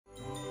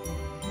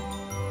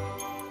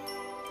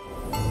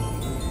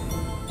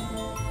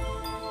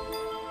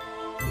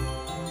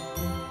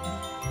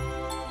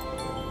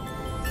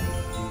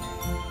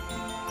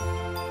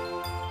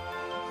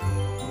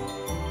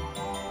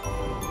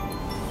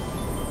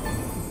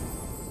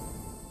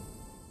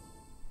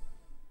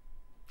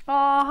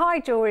Oh, hi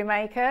jewellery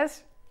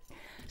makers.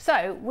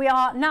 So we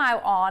are now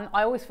on,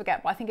 I always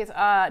forget, but I think it's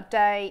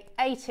day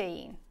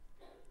 18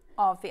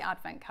 of the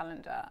advent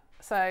calendar.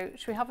 So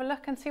should we have a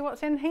look and see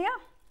what's in here?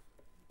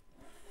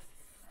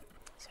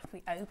 So if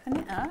we open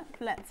it up,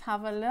 let's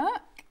have a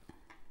look.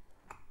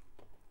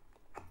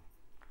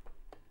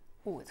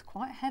 Oh, it's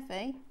quite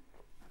heavy.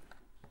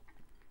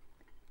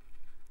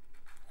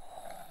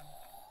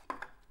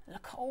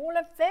 Look at all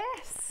of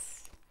this.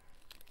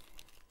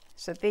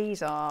 So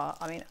these are,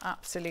 I mean,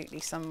 absolutely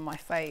some of my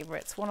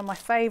favourites. One of my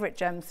favourite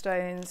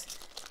gemstones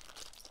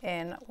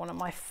in one of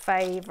my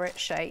favourite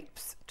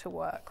shapes to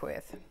work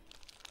with.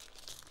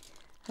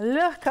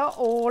 Look at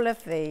all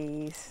of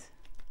these.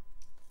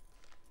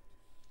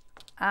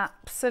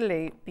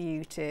 Absolute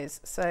beauties.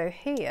 So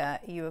here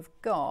you have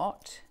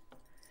got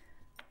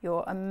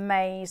your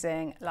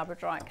amazing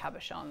labradorite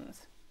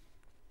cabochons.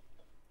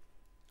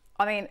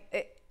 I mean,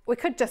 we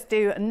could just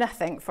do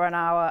nothing for an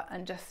hour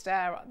and just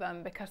stare at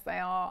them because they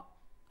are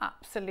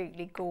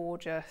absolutely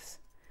gorgeous.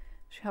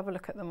 Should have a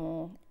look at them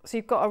all. So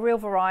you've got a real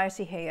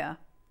variety here.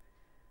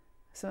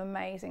 Some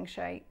amazing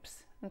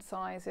shapes and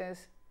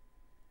sizes.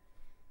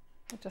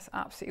 They're just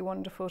absolutely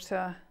wonderful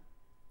to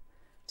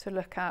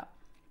look at.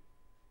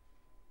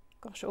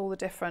 Gosh, all the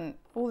different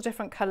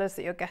colours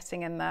that you're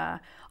getting in there.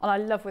 And I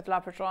love with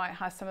labradorite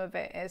how some of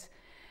it is,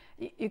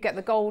 you get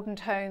the golden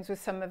tones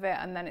with some of it,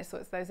 and then it's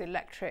those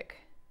electric,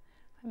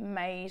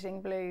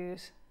 amazing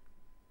blues.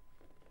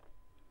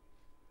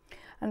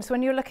 And so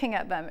when you're looking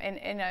at them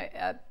in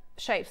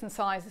shapes and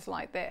sizes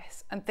like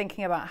this and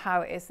thinking about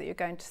how it is that you're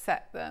going to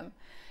set them,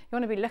 you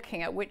want to be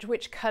looking at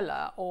which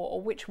colour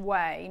or which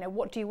way,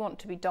 what do you want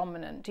to be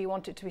dominant? Do you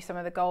want it to be some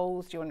of the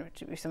golds? Do you want it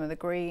to be some of the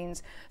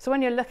greens? So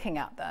when you're looking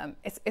at them,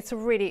 it's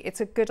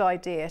a good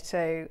idea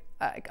to,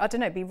 I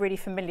don't know, be really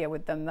familiar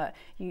with them, that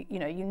you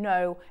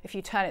know if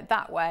you turn it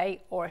that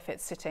way or if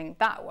it's sitting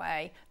that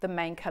way, the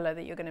main colour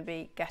that you're going to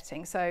be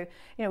getting. So,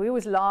 we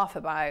always laugh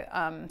about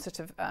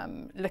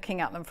looking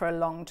at them for a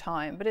long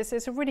time, but it's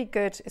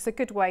a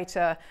good way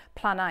to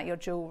plan out your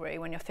jewellery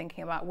when you're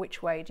thinking about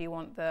which way do you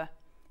want the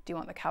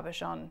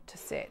cabochon to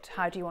sit?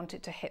 How do you want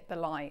it to hit the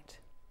light?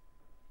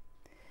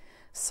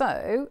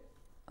 So,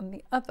 and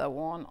the other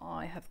one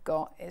I have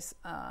got is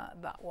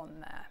that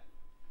one there.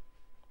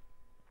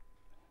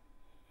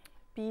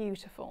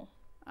 Beautiful,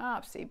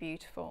 absolutely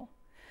beautiful.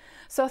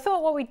 So I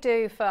thought what we'd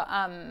do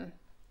for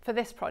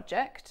this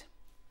project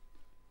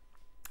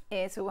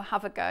is we'll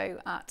have a go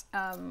at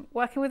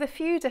working with a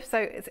few different,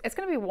 so it's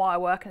going to be wire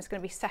work and it's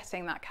going to be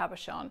setting that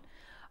cabochon.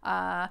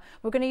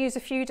 We're going to use a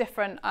few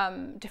different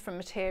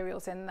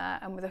materials in there,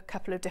 and with a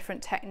couple of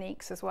different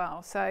techniques as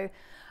well. So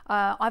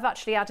I've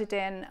actually added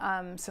in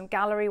some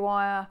gallery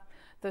wire.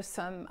 There's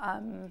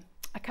a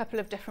couple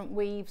of different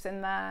weaves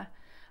in there,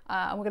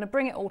 and we're going to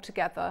bring it all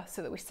together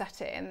so that we set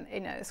it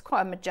in. It's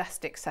quite a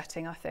majestic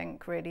setting, I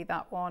think, really,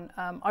 that one.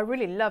 I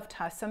really loved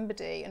how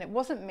somebody, and it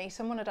wasn't me,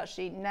 someone had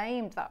actually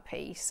named that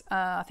piece.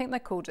 I think they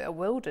called it a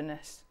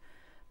wilderness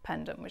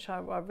pendant, which I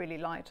really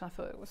liked. I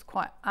thought it was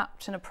quite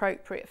apt and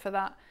appropriate for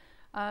that.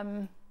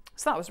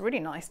 So that was really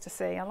nice to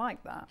see. I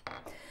like that.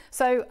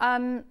 So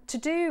to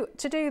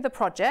do the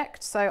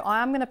project, so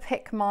I am going to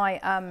pick my,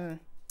 I'm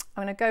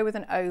going to go with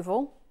an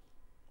oval.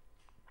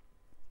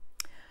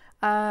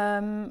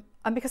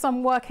 And because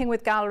I'm working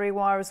with gallery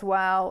wire as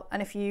well,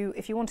 and if you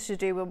wanted to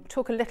do, we'll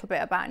talk a little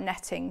bit about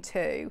netting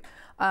too.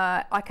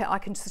 I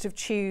can sort of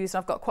choose.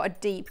 I've got quite a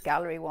deep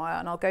gallery wire,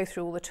 and I'll go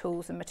through all the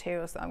tools and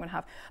materials that I'm going to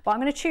have. But I'm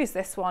going to choose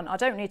this one. I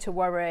don't need to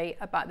worry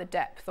about the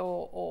depth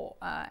or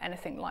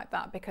anything like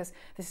that, because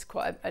this is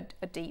quite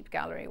a deep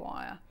gallery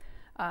wire.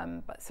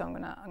 So I'm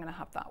gonna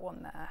have that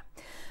one there.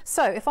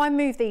 So if I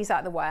move these out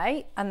of the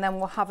way, and then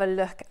we'll have a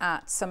look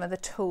at some of the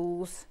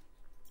tools.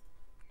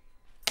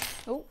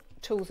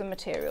 Tools and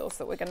materials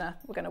that we're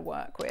gonna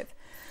work with.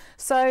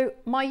 So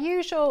my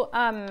usual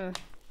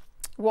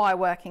wire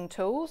working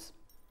tools,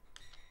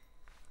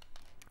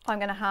 I'm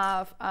going to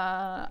have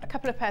a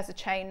couple of pairs of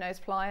chain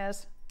nose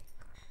pliers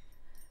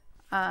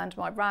and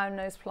my round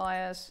nose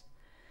pliers.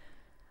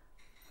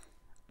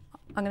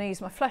 I'm going to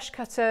use my flush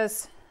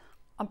cutters.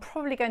 I'm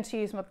probably going to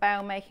use my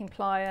bail making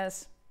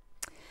pliers.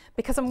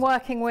 Because I'm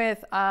working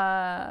with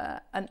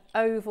an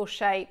oval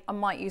shape, I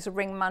might use a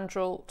ring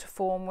mandrel to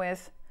form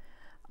with.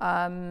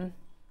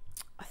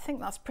 I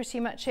think that's pretty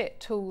much it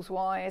tools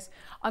wise.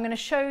 I'm going to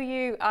show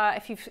you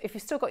if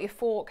you've still got your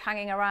fork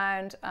hanging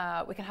around,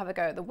 we can have a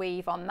go at the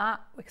weave on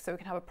that, so we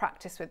can have a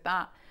practice with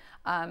that.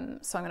 So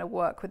I'm going to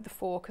work with the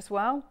fork as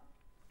well.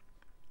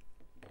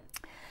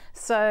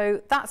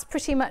 So that's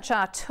pretty much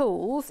our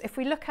tools. If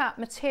we look at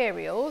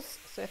materials,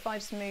 so if I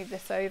just move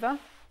this over.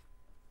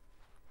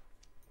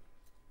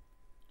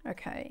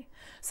 Okay,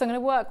 so I'm going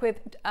to work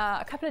with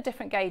a couple of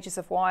different gauges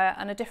of wire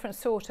and a different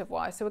sort of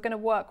wire. So we're going to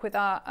work with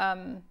our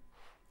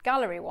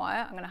gallery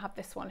wire. I'm going to have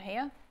this one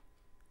here.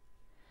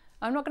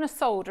 I'm not going to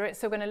solder it,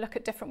 so we're going to look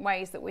at different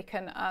ways that we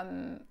can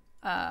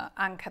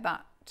anchor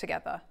that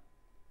together.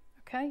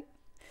 Okay,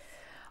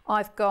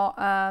 I've got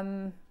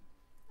a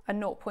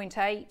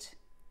 0.8,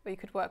 or you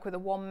could work with a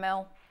 1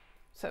 mil.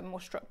 so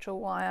more structural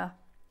wire.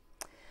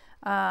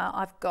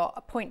 I've got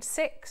a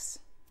 0.6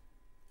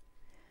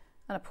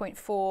 and a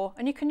 0.4,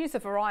 and you can use a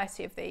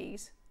variety of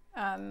these.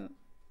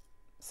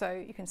 So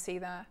you can see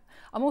there.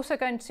 I'm also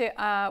going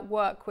to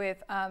work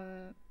with,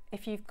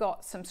 if you've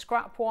got some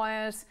scrap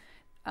wires,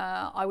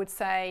 I would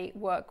say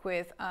work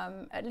with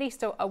at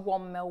least a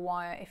 1mm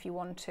wire if you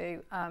want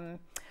to.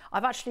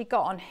 I've actually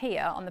got on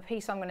here, on the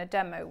piece I'm going to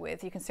demo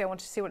with, you can see I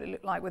want to see what it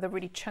looked like with a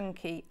really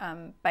chunky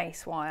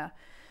base wire.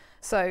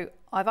 So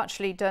I've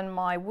actually done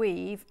my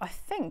weave. I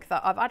think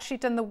that I've actually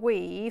done the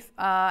weave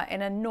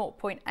in a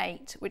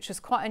 0.8, which was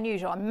quite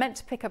unusual. I meant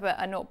to pick up a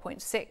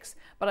 0.6,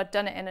 but I'd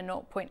done it in a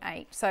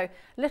 0.8. So a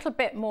little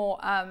bit more,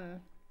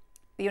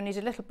 you'll need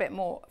a little bit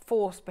more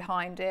force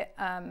behind it,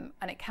 and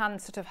it can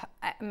sort of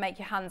make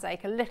your hands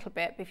ache a little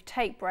bit if you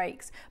take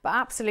breaks, but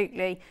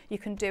absolutely you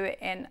can do it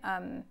in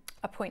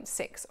a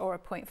 0.6 or a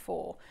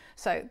 0.4.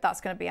 So that's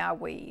going to be our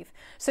weave.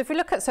 So if we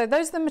look at, so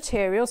those are the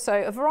materials,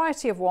 so a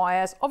variety of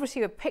wires.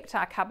 Obviously we've picked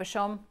our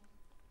cabochon.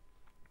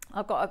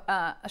 I've got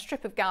a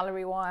strip of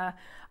gallery wire,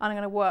 and I'm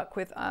going to work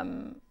with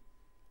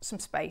some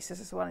spacers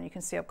as well, and you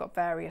can see I've got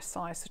various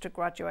size sort of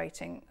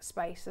graduating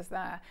spacers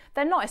there.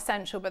 They're not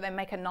essential, but they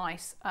make a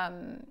nice,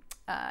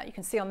 you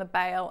can see on the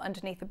bail,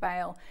 underneath the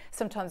bail,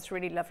 sometimes it's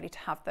really lovely to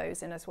have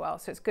those in as well,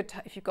 so it's good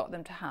to, if you've got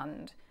them to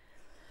hand.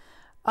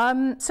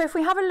 So if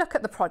we have a look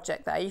at the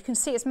project there, you can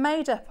see it's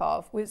made up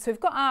of, so we've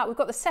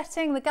got the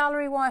setting, the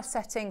gallery wire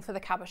setting for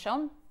the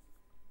cabochon.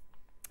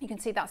 You can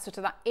see that's sort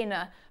of that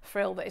inner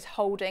frill that is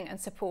holding and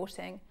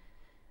supporting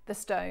the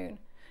stone.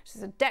 This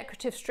is a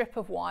decorative strip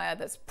of wire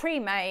that's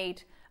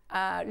pre-made,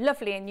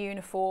 lovely and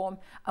uniform,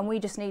 and we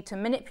just need to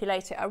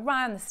manipulate it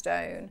around the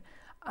stone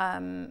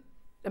and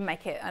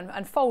make it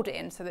and fold it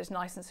in so that it's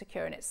nice and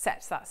secure and it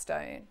sets that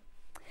stone.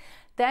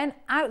 Then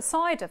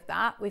outside of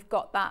that, we've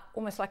got that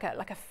almost like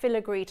a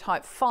filigree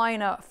type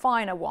finer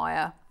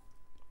wire,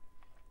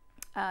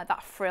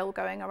 that frill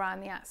going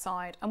around the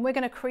outside, and we're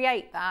going to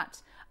create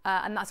that,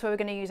 and that's where we're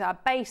going to use our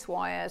base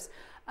wires.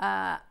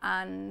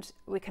 And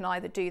we can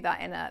either do that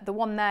in the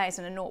one there is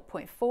in a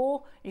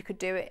 0.4, you could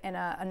do it in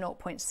a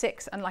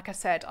 0.6, and like I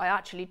said, I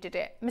actually did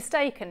it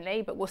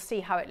mistakenly, but we'll see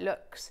how it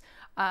looks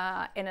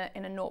in a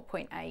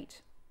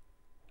 0.8.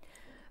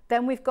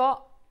 Then we've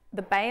got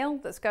the bail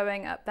that's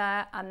going up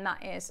there, and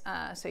that is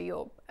so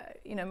your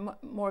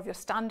more of your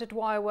standard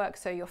wire work,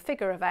 so your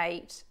figure of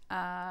 8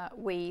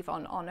 weave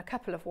on a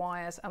couple of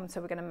wires, and so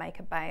we're going to make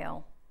a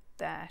bail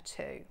there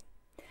too.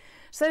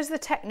 So those are the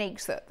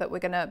techniques that we're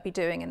going to be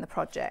doing in the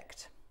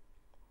project.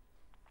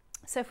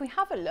 So if we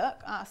have a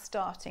look at our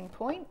starting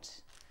point,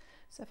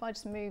 so if I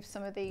just move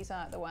some of these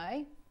out of the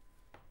way,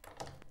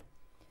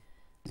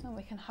 so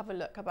we can have a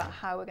look about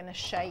how we're going to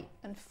shape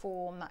and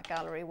form that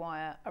gallery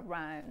wire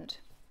around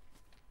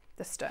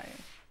the stone.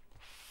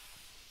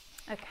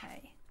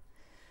 Okay,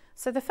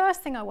 so the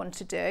first thing I want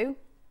to do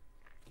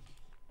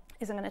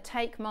is I'm going to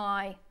take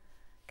my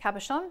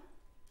cabochon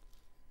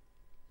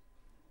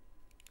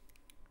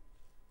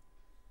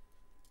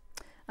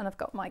and I've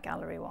got my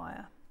gallery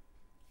wire.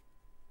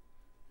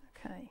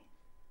 Okay,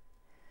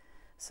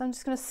 so I'm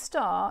just going to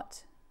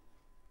start,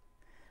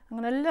 I'm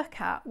going to look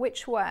at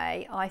which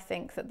way I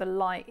think that the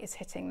light is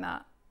hitting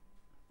that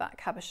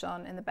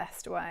cabochon in the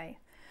best way.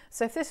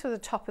 So if this was the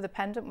top of the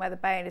pendant where the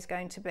bail is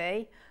going to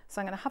be,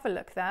 so I'm going to have a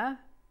look there.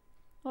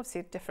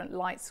 Obviously different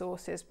light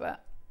sources,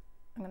 but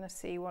I'm going to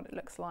see what it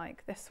looks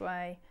like this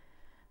way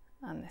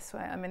and this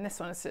way. I mean, this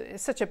one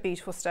is such a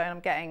beautiful stone.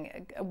 I'm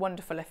getting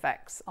wonderful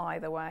effects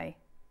either way.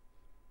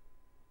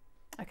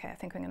 Okay, I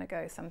think I'm going to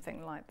go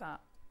something like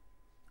that.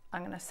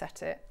 I'm going to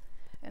set it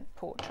in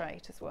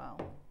portrait as well.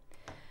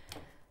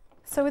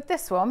 So with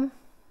this one,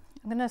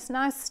 I'm going to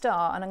now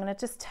start, and I'm going to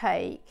just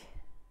take,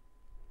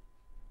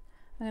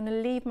 I'm going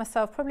to leave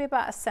myself probably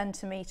about 1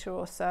 centimetre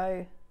or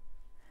so.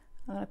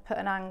 I'm going to put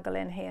an angle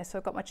in here. So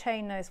I've got my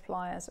chain nose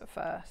pliers at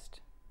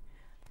first.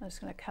 I'm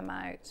just going to come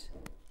out.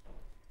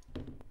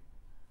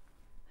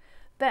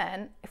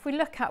 Then if we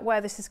look at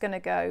where this is going to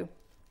go,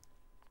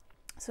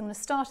 so I'm going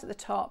to start at the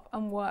top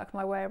and work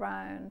my way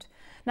around.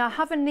 Now I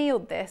have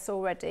annealed this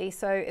already,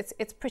 so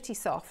it's pretty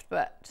soft,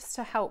 but just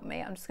to help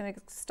me, I'm just going to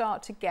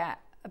start to get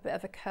a bit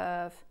of a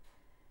curve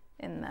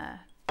in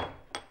there.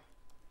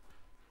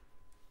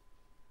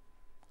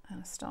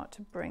 And start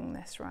to bring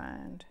this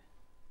round.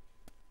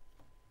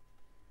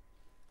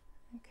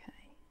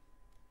 Okay,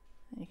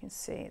 and you can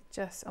see it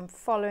just, I'm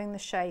following the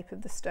shape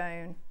of the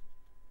stone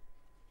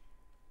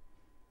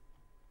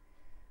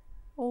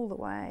all the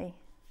way.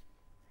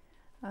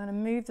 I'm going to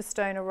move the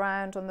stone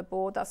around on the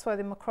board. That's why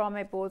the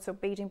macrame boards or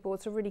beading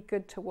boards are really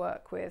good to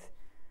work with.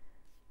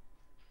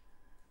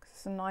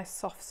 It's a nice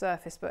soft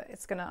surface, but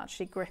it's going to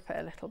actually grip it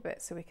a little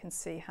bit, so we can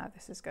see how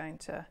this is going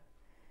to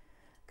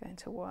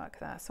work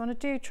there. So I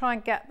want to try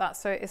and get that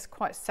so it's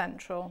quite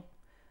central.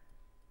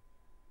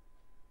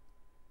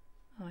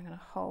 And I'm going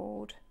to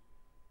hold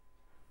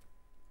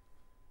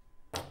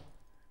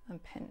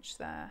and pinch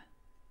there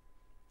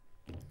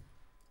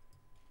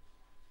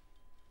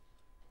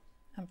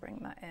and bring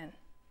that in.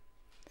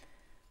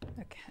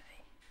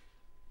 Okay.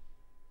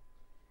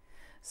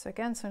 So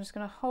again, so I'm just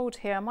going to hold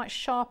here. I might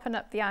sharpen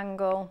up the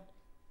angle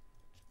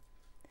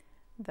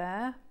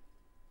there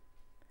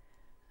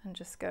and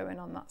just go in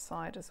on that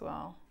side as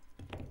well.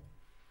 And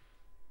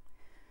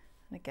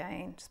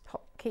again, just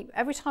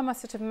every time I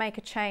sort of make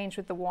a change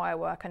with the wire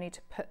work, I need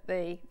to put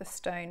the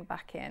stone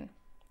back in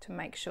to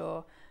make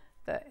sure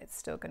that it's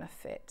still going to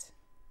fit.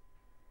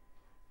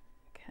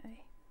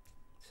 Okay,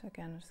 so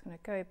again, I'm just going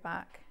to go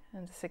back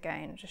and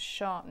just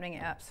sharpening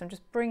it up. So I'm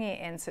just bringing it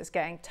in so it's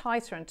getting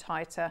tighter and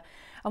tighter.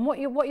 And what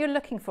you're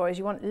looking for is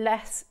you want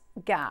less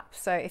gap.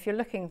 So if you're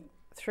looking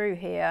through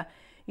here,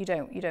 you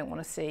don't want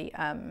to see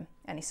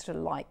any sort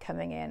of light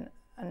coming in,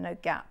 and no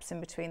gaps in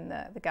between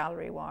the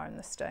gallery wire and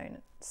the stone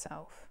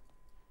itself.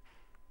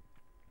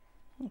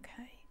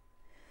 Okay,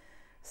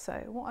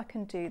 so what I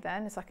can do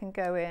then is I can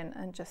go in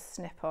and just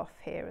snip off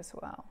here as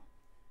well.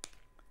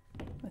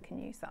 We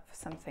can use that for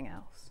something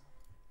else.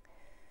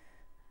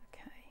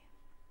 Okay,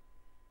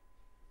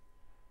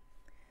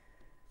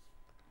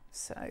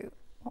 so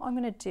what I'm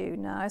going to do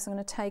now is I'm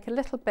going to take a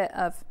little bit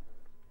of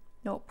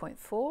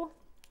 0.4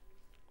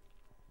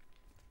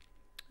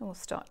 and we'll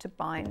start to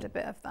bind a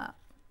bit of that.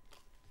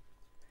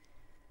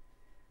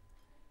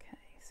 Okay,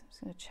 so I'm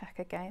just going to check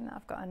again that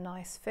I've got a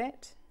nice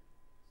fit.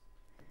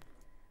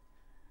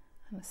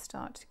 I'm going to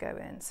start to go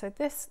in. So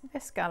this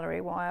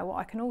gallery wire, what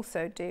I can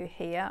also do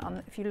here,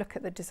 if you look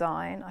at the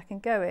design, I can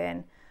go in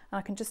and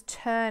I can just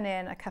turn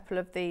in a couple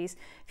of these.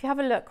 If you have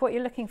a look, what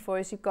you're looking for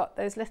is you've got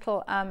those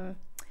little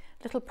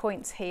little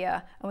points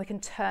here, and we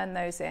can turn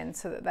those in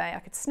so that I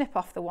could snip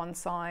off the one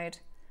side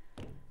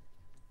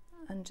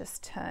and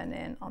just turn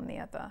in on the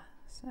other.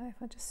 So if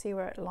I just see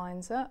where it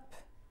lines up,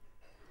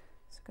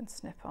 so I can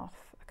snip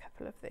off a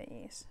couple of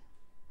these.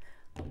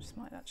 I just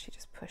might actually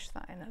just push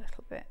that in a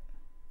little bit.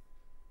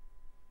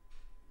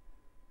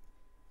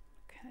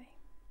 Okay.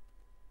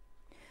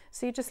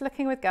 So you're just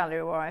looking with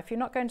gallery wire. If you're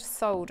not going to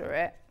solder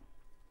it,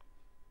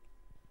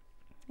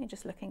 you're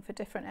just looking for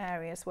different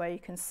areas where you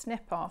can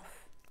snip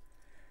off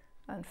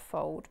and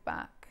fold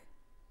back.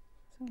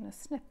 So I'm going to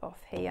snip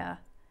off here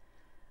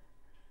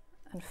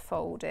and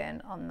fold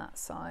in on that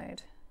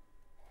side.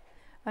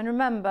 And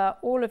remember,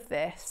 all of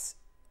this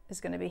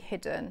is going to be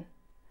hidden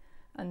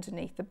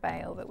underneath the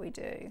bail that we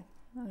do.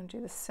 I'm going to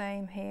do the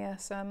same here,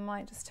 so I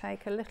might just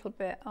take a little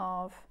bit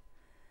of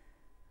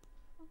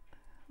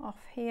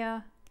off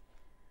here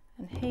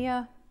and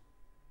here,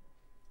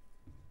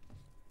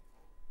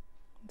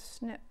 and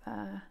snip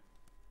there.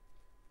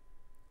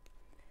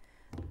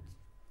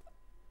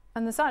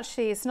 And there's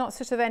actually, it's not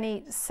sort of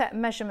any set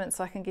measurements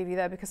I can give you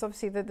there, because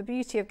obviously the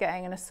beauty of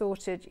getting an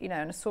assorted,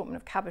 an assortment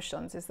of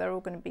cabochons is they're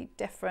all going to be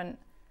different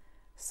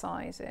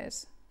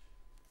sizes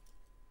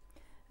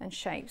and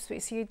shapes.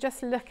 So you're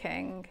just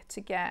looking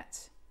to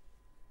get,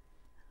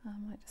 I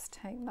might just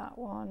take that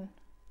one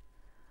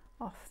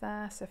off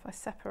there. So if I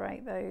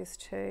separate those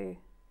two,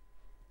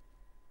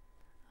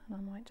 and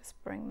I might just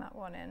bring that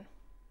one in.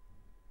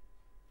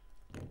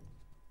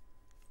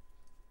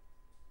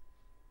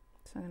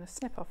 So I'm going to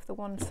snip off the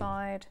one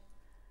side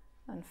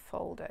and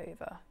fold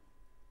over.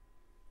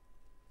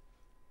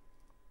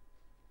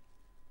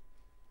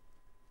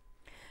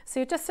 So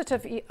you just sort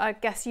of, I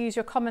guess, use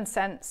your common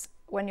sense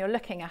when you're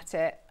looking at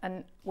it,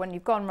 and when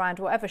you've gone around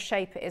whatever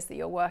shape it is that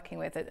you're working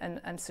with,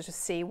 and sort of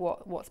see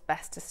what's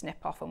best to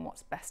snip off and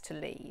what's best to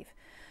leave.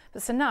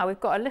 But so now we've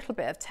got a little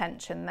bit of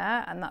tension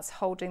there, and that's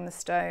holding the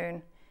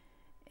stone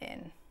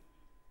in.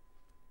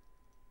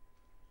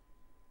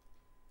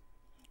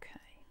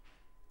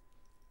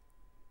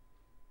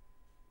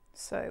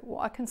 So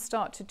what I can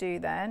start to do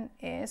then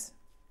is,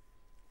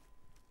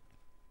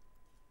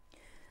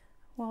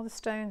 while the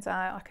stone's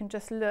out, I can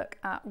just look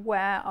at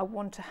where I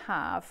want to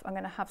have, I'm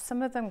going to have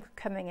some of them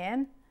coming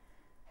in.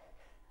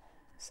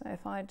 So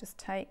if I just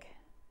take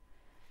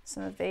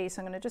some of these,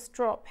 I'm going to just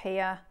drop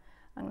here,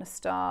 I'm going to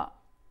start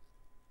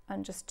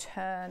and just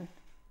turn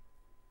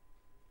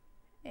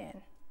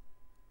in.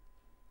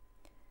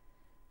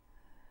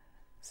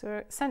 So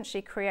we're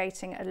essentially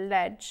creating a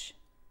ledge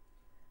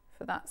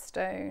for that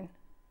stone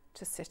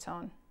to sit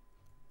on.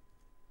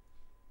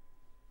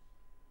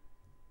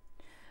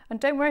 And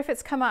don't worry if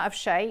it's come out of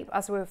shape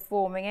as we're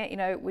forming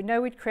it. We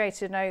know we'd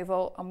created an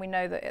oval, and we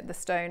know that the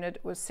stone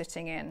was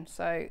sitting in,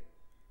 so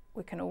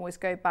we can always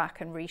go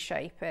back and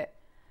reshape it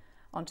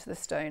onto the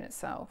stone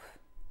itself.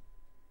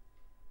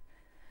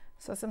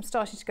 So as I'm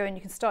starting to go in,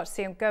 you can start to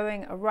see I'm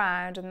going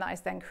around, and that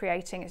is then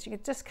creating, as you're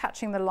just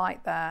catching the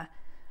light there,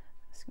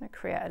 it's going to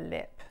create a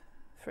lip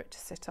for it to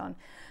sit on.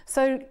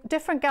 So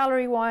different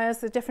gallery wires,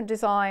 the different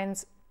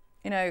designs,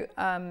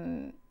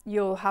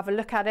 you'll have a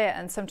look at it,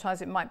 and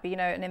sometimes it might be,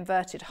 an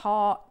inverted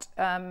heart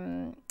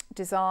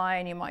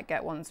design. You might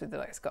get ones with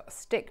it's got a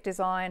stick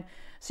design.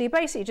 So you're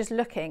basically just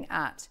looking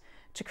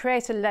to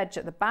create a ledge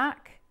at the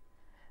back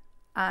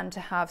and to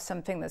have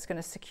something that's going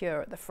to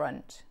secure at the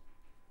front.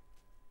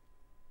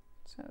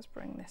 So let's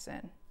bring this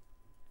in.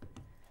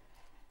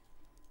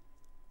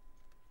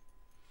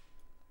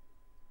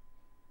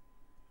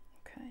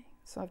 Okay,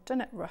 so I've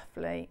done it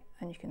roughly,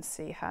 and you can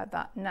see how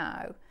that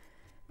now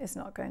is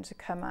not going to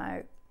come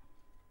out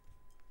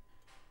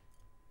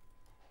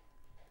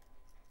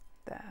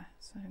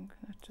So I'm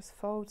going to just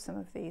fold some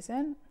of these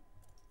in.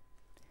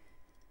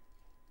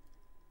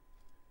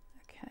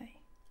 Okay.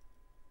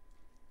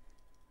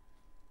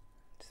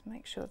 Just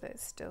make sure that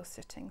it's still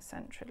sitting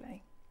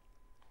centrally.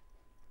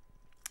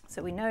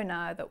 So we know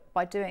now that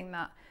by doing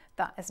that,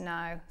 that is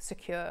now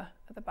secure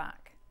at the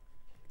back.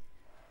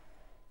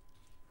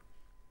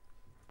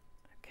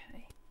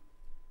 Okay.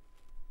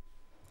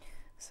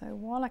 So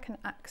while I can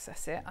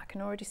access it, I can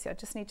already see I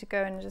just need to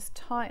go in and just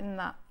tighten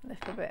that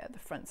little bit at the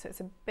front so it's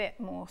a bit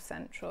more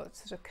central. It's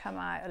sort of come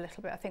out a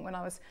little bit. I think when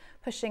I was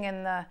pushing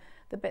in the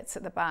bits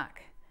at the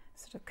back, it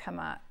sort of come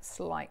out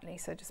slightly.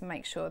 So just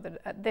make sure that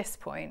at this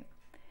point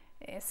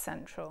it is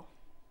central.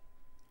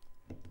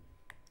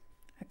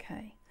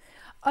 Okay.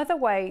 Other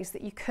ways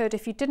that you could,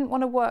 if you didn't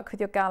want to work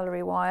with your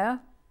gallery wire,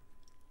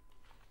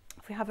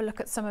 if we have a look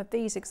at some of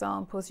these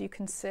examples, you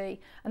can see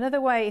another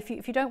way. If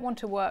you don't want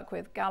to work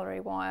with gallery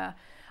wire,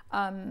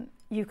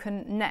 you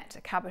can net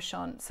a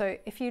cabochon. So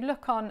if you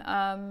look on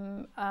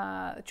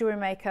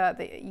JewelleryMaker,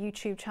 the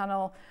YouTube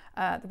channel,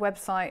 the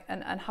website,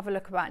 and have a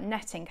look about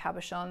netting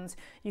cabochons,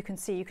 you can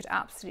see you could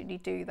absolutely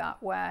do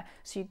that, where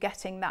so you're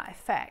getting that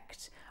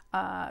effect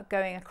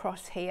going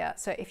across here.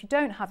 So if you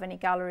don't have any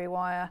gallery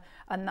wire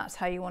and that's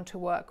how you want to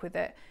work with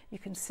it, you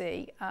can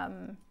see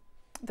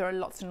there are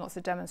lots and lots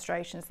of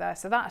demonstrations there.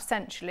 So that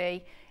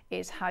essentially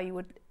is how you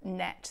would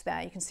net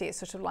there. You can see it's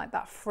sort of like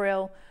that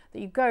frill that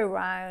you go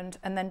around,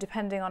 and then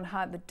depending on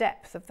how the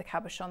depth of the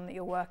cabochon that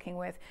you're working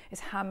with is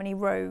how many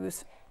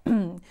rows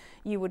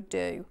you would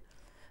do.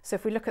 So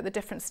if we look at the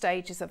different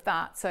stages of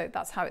that, so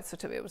that's how it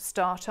would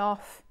start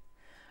off,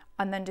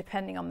 and then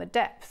depending on the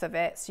depth of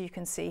it, so you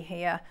can see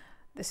here,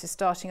 this is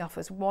starting off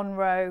as 1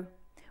 row.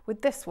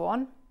 With this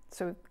one,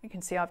 so you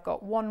can see I've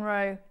got 1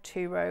 row,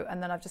 2 row,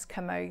 and then I've just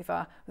come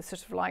over with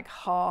sort of like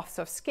half.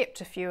 So I've skipped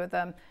a few of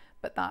them,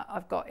 but that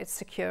I've got it's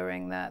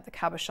securing the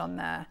cabochon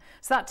there.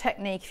 So that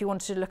technique, if you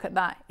wanted to look at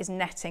that, is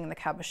netting the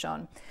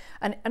cabochon.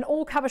 And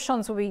all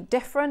cabochons will be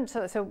different.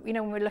 So you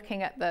know, when we're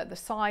looking at the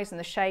size and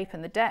the shape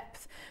and the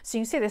depth. So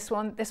you can see this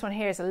one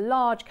here is a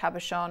large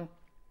cabochon,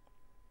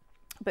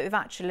 but we've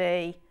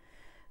actually,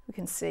 we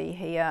can see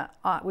here,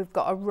 we've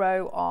got a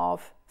row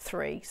of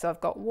 3. So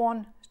I've got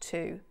 1,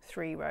 2,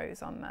 3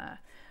 rows on there,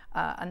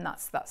 and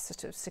that's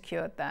sort of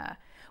secured there.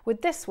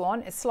 With this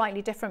one, it's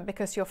slightly different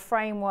because your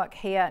framework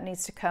here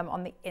needs to come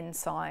on the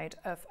inside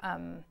of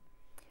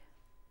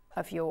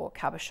your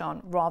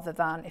cabochon, rather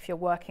than if you're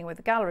working with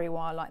a gallery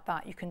wire like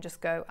that, you can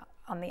just go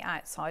on the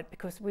outside,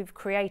 because we've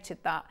created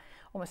that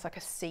almost like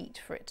a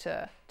seat for it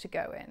to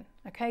go in.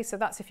 Okay, so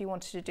that's if you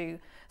wanted to do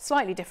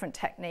slightly different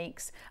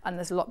techniques, and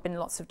there's been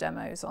lots of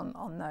demos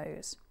on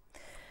those.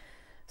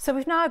 So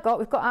we've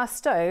got our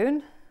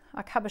stone,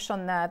 our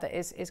cabochon there that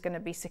is going to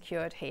be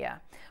secured here.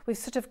 We've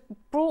sort of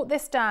brought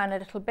this down a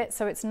little bit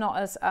so it's not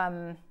as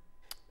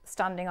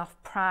standing off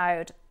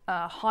proud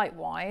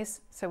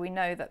height-wise, so we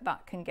know that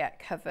that can get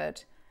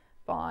covered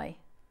by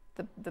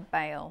the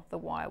bail, the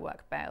wire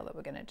work bail that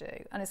we're going to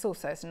do. And it's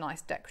a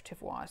nice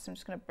decorative wire, so I'm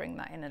just going to bring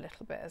that in a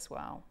little bit as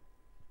well.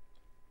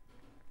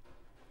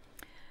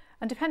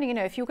 And depending, you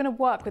know, if you're going to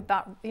work with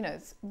that, you know,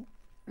 it's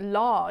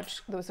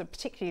large, there was a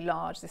particularly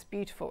large, this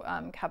beautiful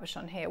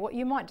cabochon here, what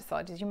you might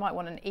decide is you might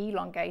want an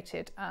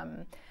elongated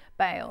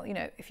bail. You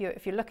know, if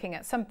you're looking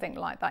at something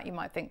like that, you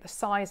might think the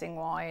sizing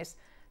wise,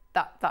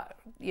 that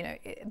you know,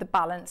 the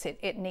balance,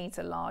 it needs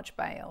a large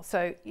bail.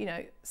 So, you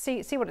know,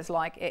 see what it's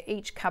like.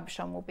 Each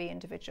cabochon will be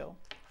individual.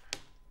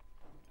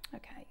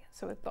 Okay,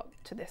 so we've got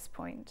to this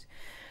point.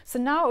 So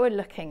now what we're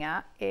looking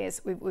at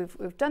is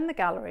we've done the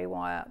gallery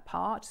wire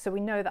part, so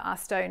we know that our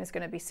stone is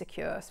going to be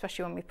secure,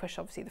 especially when we push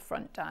obviously the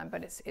front down,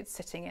 but it's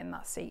sitting in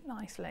that seat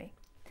nicely.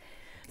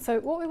 So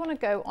what we want to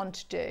go on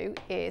to do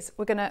is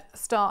we're going to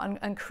start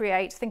and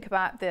create, think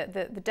about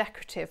the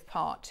decorative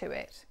part to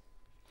it.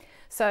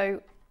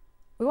 So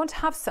we want to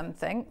have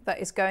something that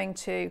is going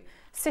to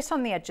sit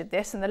on the edge of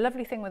this, and the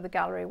lovely thing with the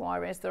gallery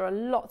wire is there are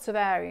lots of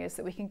areas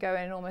that we can go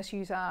in and almost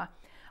use our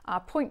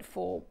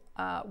 0.4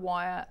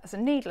 wire as a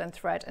needle and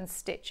thread and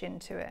stitch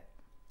into it.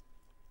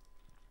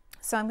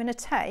 So I'm going to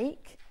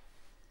take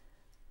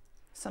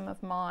some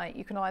of my,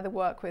 you can either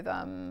work with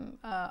a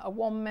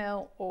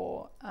 1mm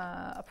or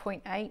a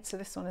 0.8, so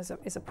this one is a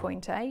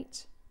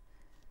 0.8.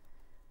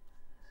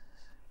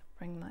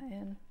 Bring that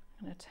in.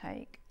 I'm going to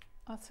take,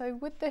 so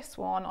with this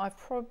one I've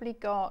probably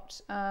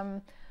got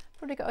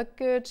a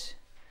good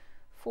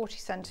 40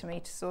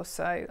 centimeters or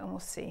so, and we'll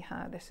see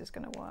how this is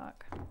going to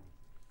work.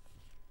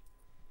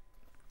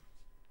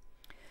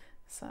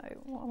 So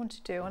what I want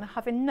to do, I want to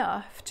have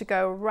enough to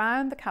go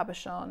around the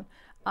cabochon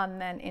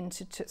and then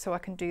into, so I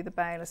can do the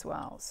bail as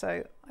well.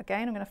 So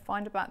again, I'm going to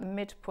find about the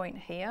midpoint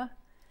here,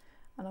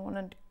 and I want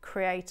to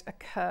create a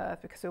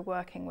curve because we're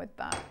working with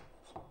that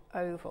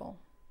oval.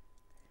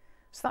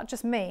 So that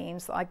just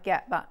means that I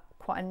get that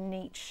quite a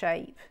neat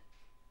shape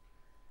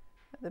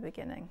at the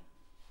beginning.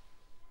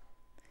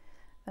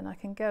 Then I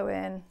can go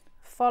in,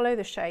 follow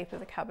the shape of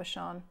the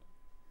cabochon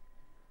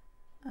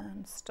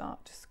and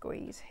start to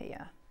squeeze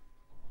here.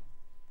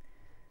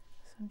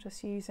 So I'm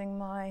just using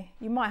my,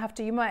 you may have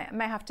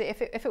to,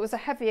 if it was a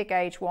heavier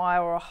gauge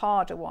wire or a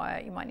harder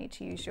wire, you might need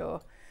to use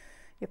your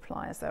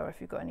pliers there, or if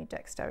you've got any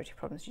dexterity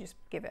problems, you just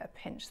give it a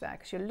pinch there,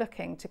 because you're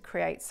looking to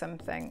create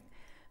something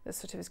that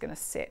sort of is going to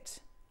sit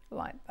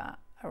like that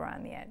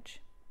around the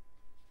edge.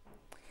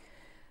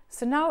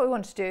 So now what we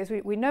want to do is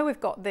we know we've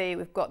got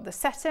the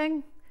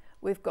setting,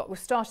 we've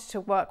started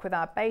to work with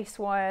our base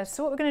wires.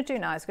 So what we're going to do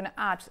now is we're going to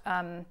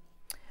add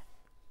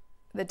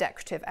the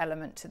decorative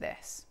element to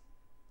this.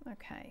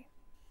 Okay,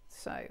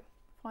 so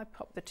if I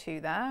pop the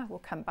two there, we'll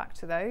come back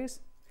to those.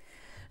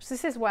 So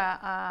this is where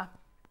our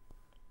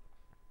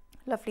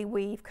lovely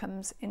weave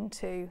comes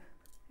into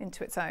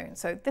its own.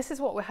 So this is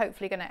what we're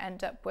hopefully going to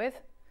end up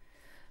with.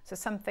 So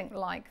something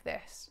like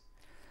this.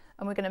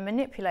 And we're going to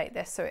manipulate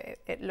this so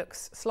it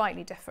looks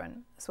slightly different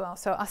as well.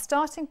 So our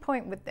starting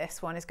point with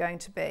this one is going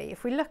to be,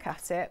 if we look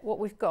at it, what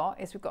we've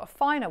got is we've got a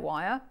finer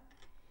wire,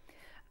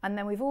 and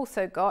then we've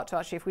also got,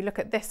 actually if we look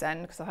at this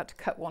end, because I had to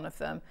cut one of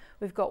them,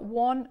 we've got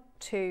 1,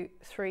 2,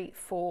 3,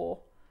 4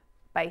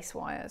 base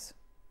wires.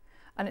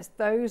 And it's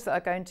those that are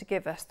going to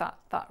give us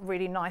that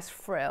really nice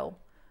frill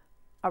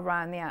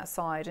around the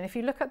outside. And if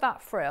you look at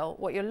that frill,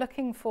 what you're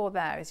looking for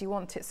there is you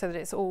want it so that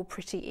it's all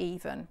pretty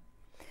even.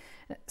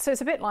 So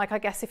it's a bit like, I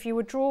guess, if you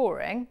were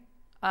drawing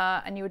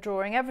and you were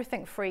drawing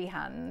everything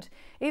freehand,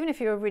 even if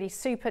you were really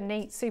super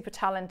neat, super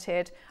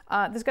talented,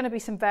 there's going to be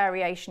some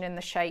variation in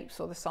the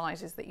shapes or the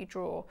sizes that you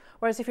draw.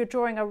 Whereas if you're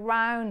drawing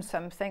around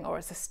something or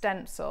it's a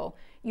stencil,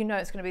 you know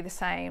it's going to be the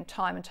same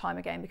time and time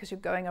again because you're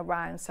going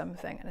around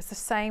something. And it's the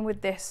same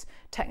with this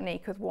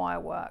technique with wire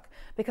work,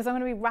 because I'm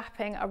going to be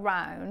wrapping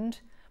around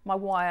my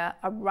wire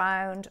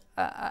around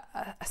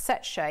a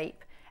set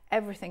shape.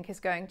 Everything is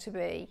going to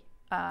be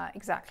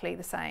exactly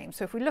the same.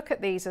 So if we look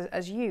at these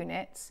as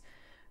units,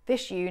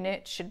 this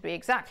unit should be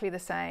exactly the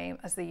same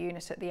as the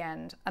unit at the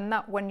end, and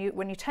that when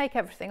you take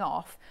everything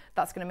off,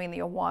 that's going to mean that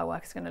your wire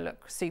work is going to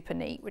look super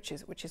neat, which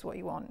is what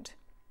you want.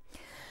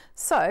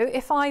 So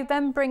if I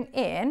then bring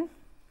in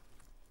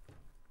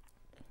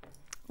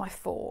my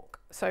fork,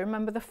 so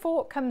remember the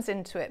fork comes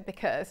into it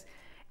because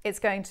it's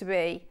going to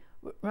be,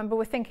 remember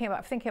we're thinking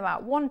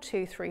about 1,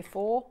 2, 3,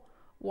 4,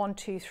 1,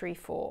 2, 3,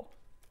 4.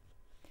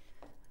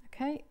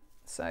 Okay.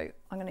 So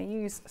I'm going to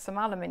use some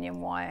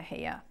aluminium wire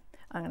here.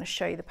 I'm going to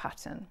show you the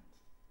pattern.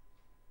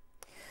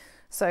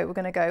 So we're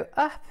going to go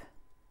up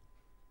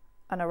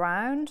and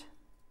around.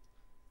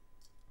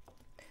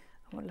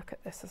 And we'll look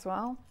at this as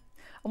well.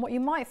 And what you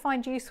might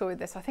find useful with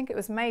this, I think it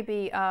was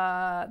maybe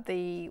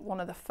one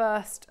of the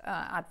first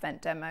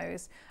Advent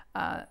demos,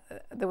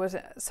 there was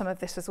some of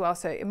this as well.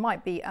 So it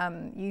might be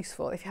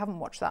useful. If you haven't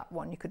watched that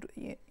one, you could,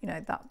 you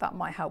know, that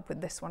might help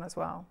with this one as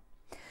well.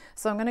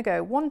 So I'm going to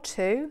go 1,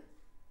 2,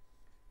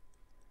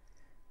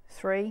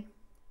 3,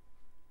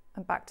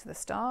 and back to the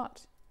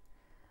start,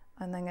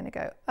 and then going to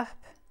go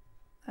up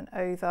and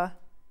over,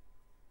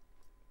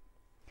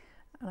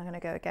 and I'm going to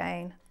go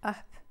again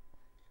up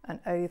and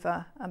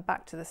over and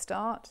back to the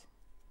start.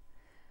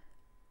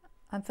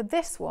 And for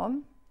this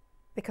one,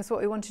 because what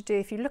we want to do,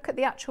 if you look at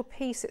the actual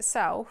piece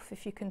itself,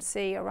 if you can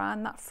see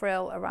around that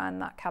frill, around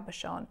that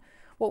cabochon,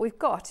 what we've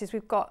got is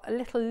we've got a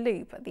little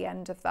loop at the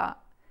end of that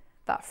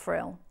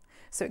frill.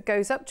 So it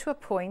goes up to a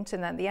point,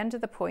 and then the end of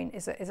the point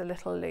is a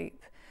little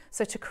loop.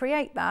 So to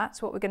create that,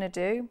 what we're going to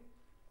do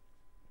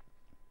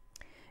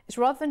is,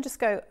 rather than just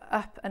go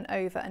up and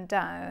over and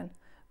down,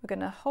 we're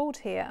going to hold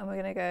here and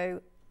we're going to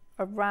go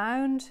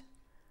around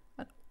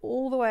and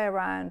all the way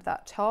around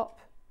that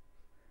top,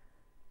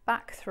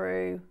 back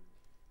through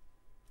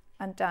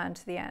and down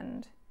to the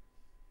end.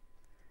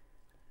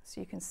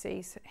 So you can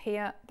see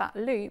here that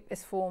loop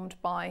is formed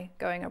by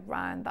going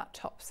around that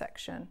top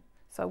section.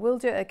 So we'll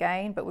do it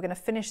again, but we're going to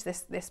finish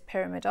this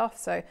pyramid off.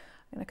 So I'm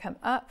going to come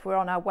up, we're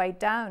on our way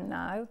down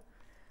now.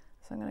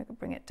 So I'm going to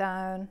bring it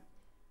down,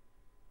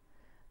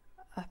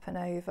 up and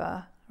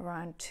over,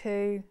 around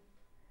 2,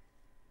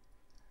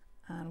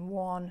 and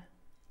 1,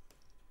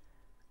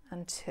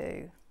 and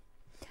 2.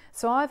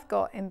 So I've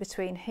got in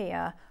between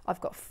here,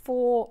 I've got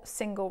 4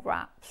 single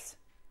wraps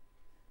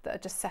that are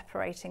just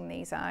separating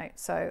these out.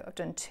 So I've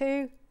done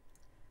 2,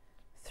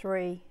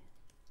 3,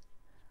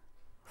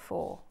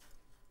 4.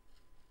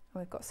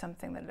 And we've got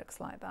something that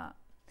looks like that.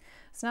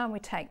 So now when we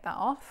take that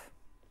off,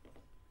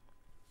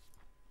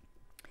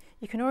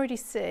 you can already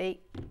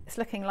see it's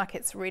looking like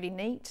it's really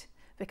neat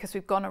because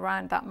we've gone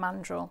around that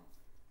mandrel.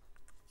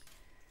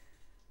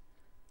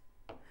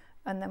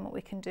 And then what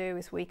we can do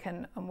is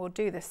and we'll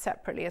do this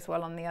separately as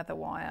well on the other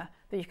wire,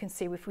 but you can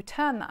see if we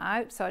turn that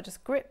out, so I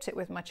just gripped it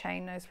with my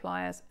chain nose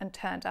pliers and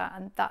turned out,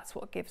 and that's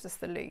what gives us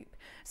the loop.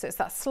 So it's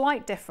that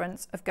slight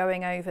difference of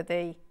going over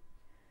the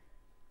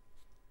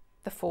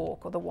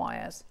fork or the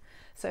wires.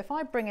 So if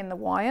I bring in the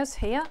wires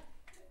here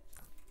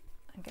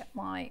and get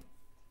my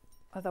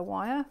other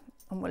wire,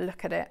 and we'll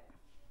look at it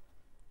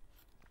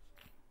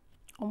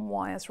on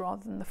wires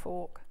rather than the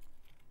fork.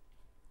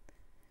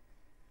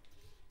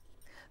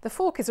 The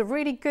fork is a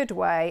really good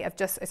way of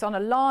it's on a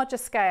larger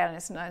scale, and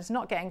it's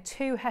not getting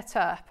too het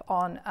up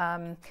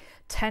on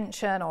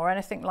tension or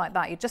anything like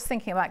that. You're just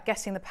thinking about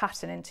getting the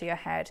pattern into your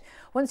head.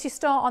 Once you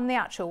start on the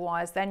actual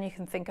wires, then you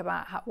can think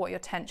about what your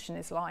tension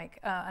is like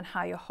and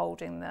how you're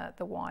holding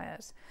the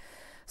wires.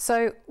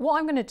 So what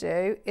I'm going to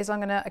do is I'm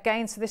going to,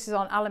 again, so this is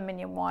on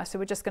aluminium wire, so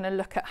we're just going to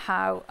look at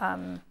how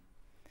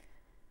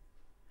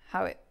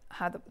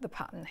the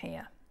pattern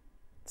here.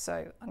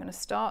 So I'm going to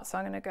start, so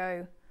I'm going to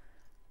go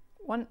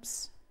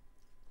once,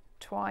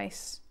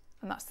 twice,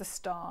 and that's the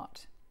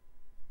start.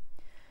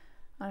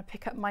 I'm going to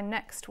pick up my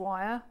next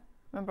wire.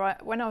 Remember,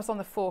 when I was on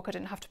the fork, I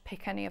didn't have to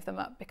pick any of them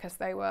up because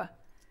they were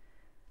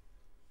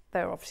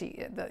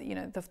obviously,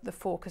 the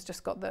fork has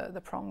just got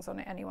the prongs on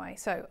it anyway.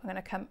 So I'm going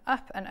to come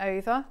up and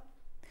over.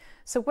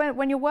 So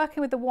when you're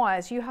working with the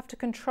wires, you have to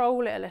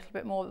control it a little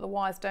bit more, that the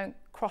wires don't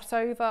cross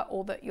over,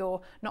 or that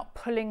you're not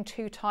pulling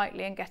too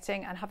tightly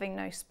and having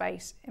no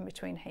space in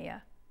between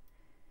here.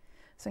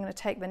 So I'm going to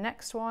take the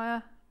next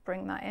wire,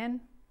 bring that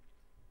in,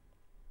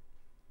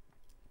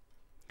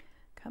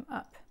 come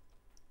up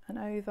and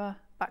over,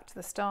 back to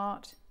the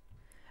start.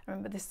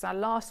 Remember, this is our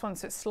last one,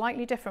 so it's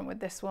slightly different with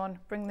this one.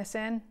 Bring this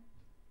in,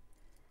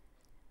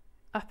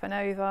 up and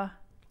over.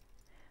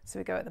 So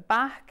we go at the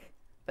back,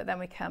 but then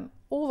we come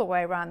all the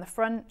way around the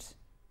front,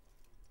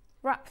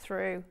 wrap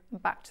through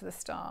and back to the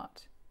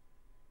start.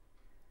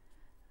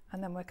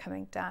 And then we're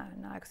coming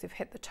down now because we've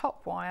hit the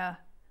top wire.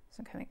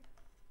 So I'm coming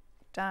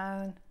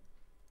down,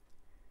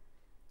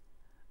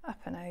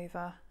 up and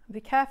over. And be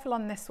careful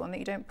on this one that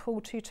you don't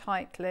pull too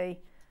tightly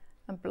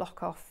and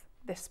block off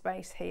this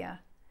space here,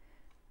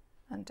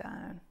 and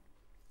down.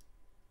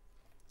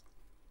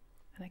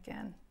 And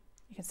again,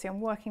 you can see I'm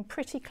working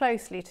pretty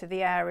closely to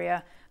the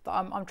area that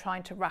I'm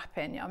trying to wrap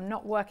in. I'm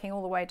not working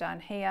all the way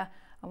down here,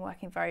 I'm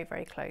working very,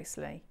 very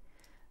closely.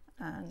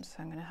 And so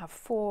I'm going to have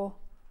 4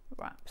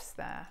 wraps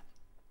there.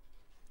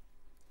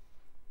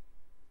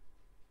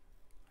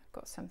 I've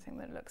got something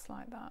that looks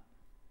like that.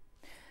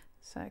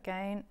 So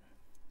again,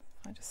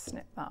 I just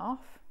snip that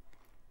off.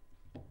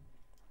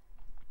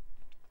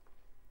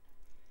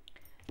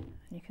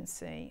 And you can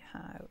see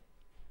how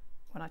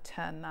when I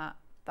turn that,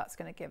 that's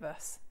going to give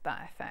us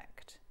that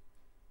effect.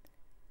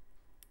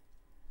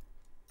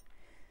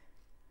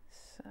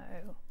 So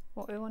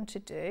what we want to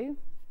do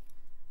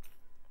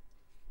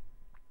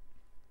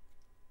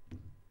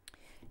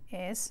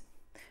is,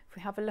 if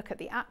we have a look at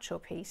the actual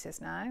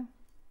pieces now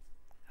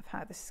of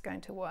how this is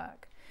going to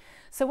work.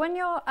 So when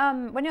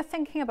you're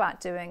thinking about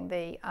doing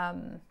the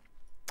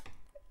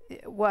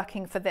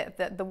working for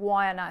the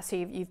wire now, so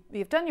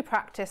you've done your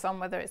practice on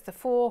whether it's the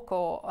fork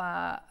or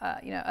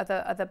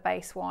other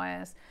base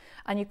wires,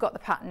 and you've got the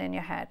pattern in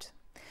your head.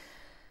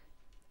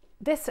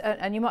 This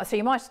and you might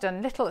have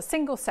done little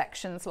single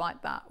sections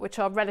like that, which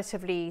are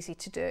relatively easy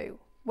to do.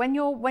 When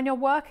you're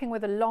working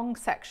with a long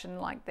section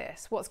like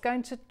this, what's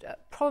going to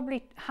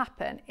probably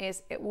happen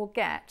is you'll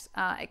get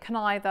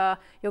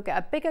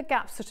a bigger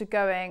gap sort of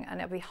going,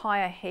 and it'll be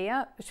higher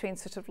here between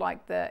sort of like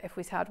if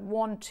we had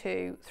 1,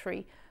 2,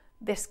 3,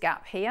 this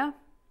gap here.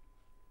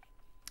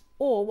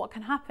 Or what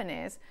can happen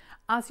is,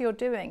 as you're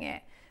doing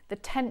it, the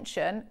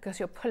tension, because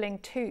you're pulling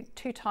too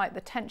tight,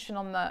 the tension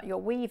on your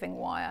weaving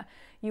wire,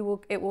 it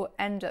will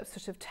end up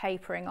sort of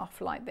tapering off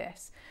like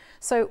this.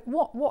 So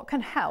what can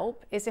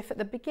help is if at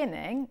the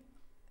beginning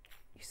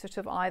you sort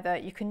of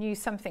you can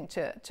use something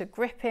to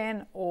grip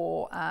in,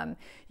 or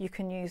you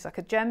can use like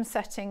a gem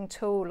setting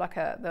tool, like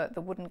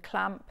the wooden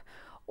clamp,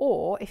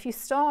 or if you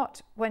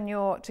start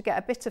to get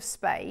a bit of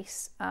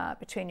space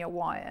between your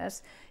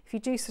wires, if you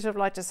do sort of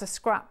like just a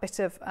scrap bit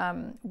of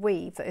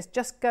weave that is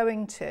just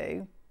going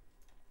to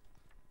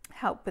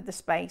help with the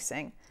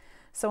spacing.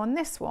 So on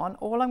this one,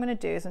 all I'm going to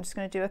do is I'm just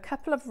going to do a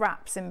couple of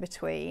wraps in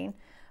between,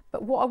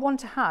 but what I want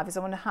to have is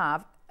I want to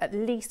have at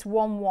least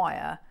 1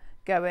 wire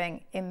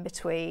going in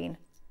between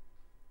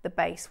the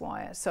base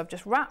wires. So I've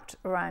just wrapped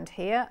around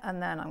here,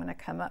 and then I'm going to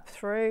come up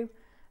through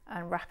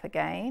and wrap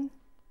again.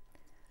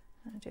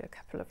 And do a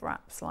couple of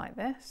wraps like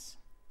this.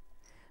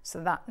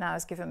 So that now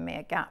has given me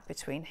a gap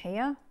between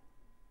here.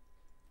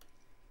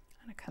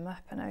 And I come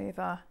up and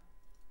over,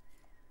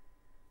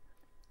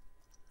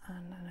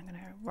 and then I'm going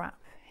to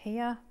wrap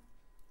here,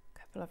 a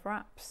couple of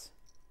wraps,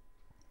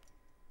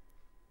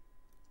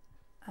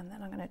 and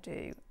then I'm going to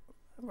do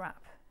a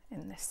wrap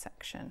in this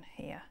section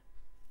here.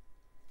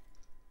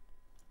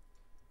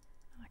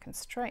 I can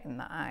straighten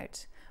that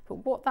out,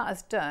 but what that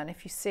has done,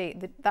 if you see,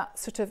 that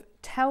sort of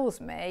tells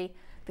me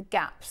the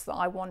gaps that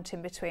I want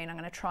in between. I'm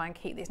going to try and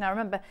keep these. Now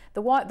remember,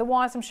 the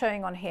wires I'm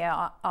showing on here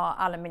are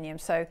aluminium,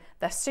 so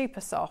they're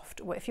super soft.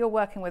 If you're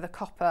working with a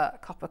copper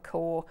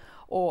core,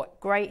 or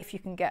great if you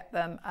can get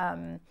them,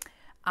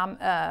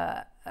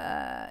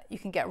 you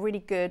can get really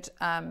good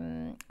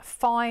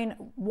fine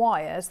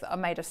wires that are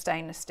made of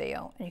stainless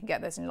steel, and you can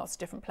get those in lots of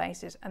different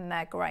places, and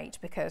they're great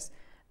because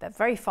they're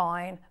very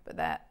fine, but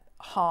they're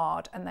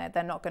hard, and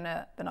they're not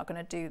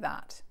gonna do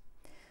that.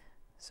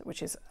 So,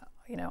 which is,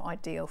 you know,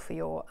 ideal for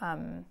your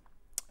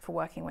for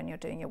working when you're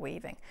doing your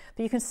weaving.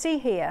 But you can see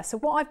here, so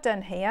what I've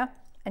done here,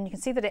 and you can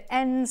see that it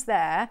ends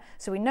there.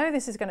 So we know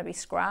this is going to be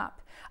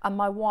scrap, and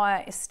my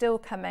wire is still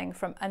coming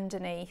from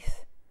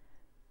underneath,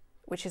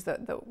 which is the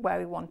where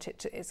we want it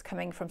to, is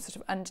coming from sort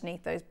of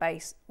underneath those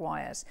base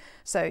wires.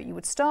 So you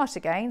would start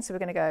again. So we're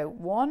going to go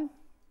 1,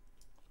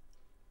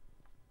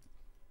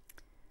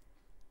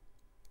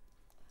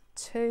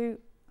 2,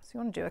 so you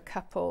want to do a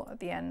couple at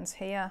the ends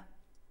here.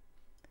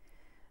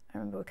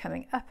 Remember, we're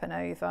coming up and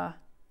over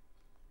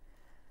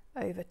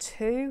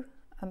 2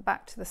 and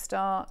back to the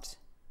start,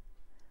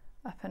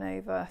 up and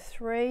over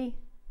 3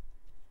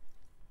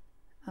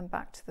 and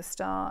back to the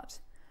start,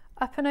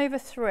 up and over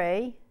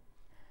 3,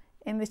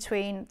 in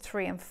between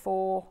 3 and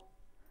 4,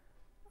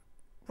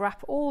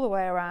 wrap all the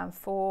way around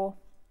 4,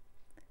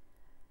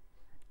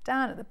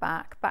 down at the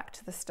back, back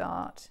to the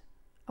start,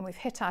 and we've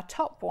hit our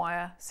top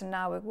wire, so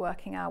now we're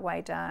working our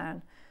way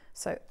down.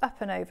 So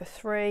up and over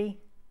 3,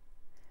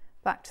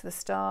 back to the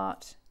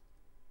start,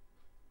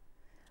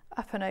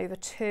 up and over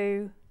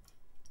 2,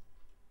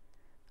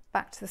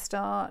 back to the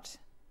start,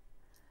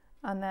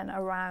 and then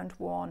around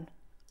 1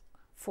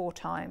 4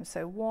 times.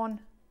 So 1,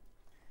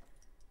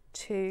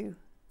 2,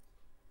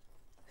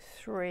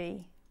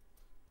 3,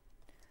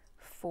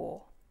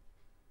 4.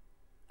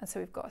 And so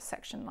we've got a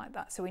section like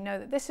that. So we know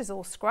that this is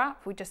all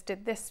scrap. We just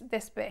did this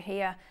bit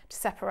here to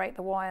separate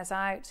the wires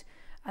out,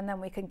 and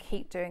then we can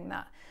keep doing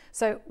that.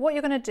 So what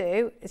you're going to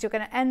do is you're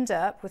going to end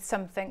up with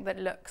something that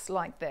looks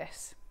like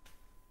this.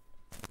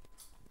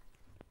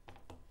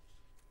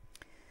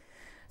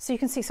 So you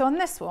can see, so on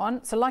this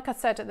one, so like I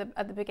said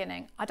at the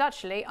beginning,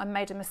 I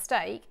made a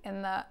mistake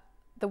in that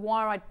the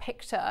wire I'd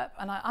picked up,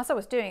 and as I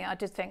was doing it, I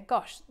did think,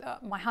 gosh,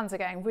 my hands are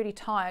getting really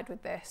tired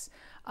with this.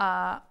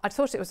 I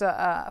thought it was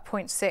a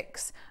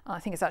 0.6, and I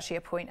think it's actually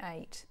a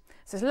 0.8.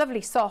 So it's a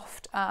lovely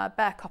soft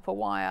bare copper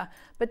wire,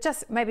 but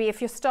just maybe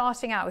if you're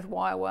starting out with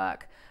wire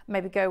work,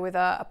 maybe go with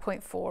a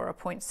 0.4 or a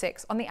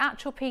 0.6. On the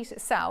actual piece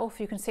itself,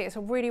 you can see it's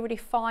a really, really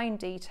fine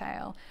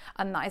detail,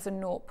 and that is a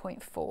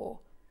 0.4.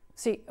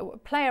 So you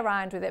play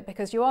around with it,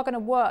 because you are going to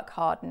work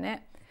hard in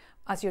it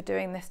as you're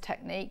doing this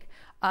technique.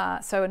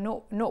 So a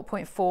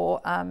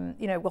 0.4,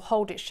 you know, will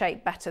hold its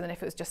shape better than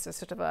if it was just a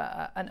sort of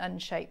an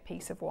unshaped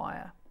piece of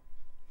wire.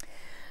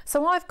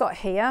 So I've got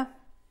here,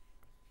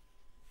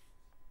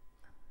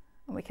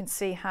 and we can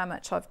see how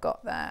much I've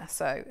got there.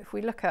 So if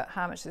we look at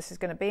how much this is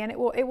going to be, and it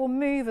will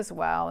move as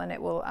well, and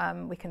it will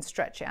we can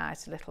stretch it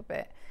out a little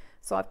bit.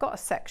 So I've got a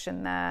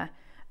section there,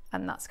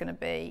 and that's going to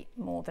be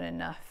more than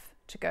enough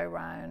to go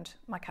around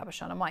my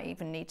cabochon. I might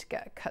even need to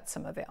cut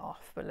some of it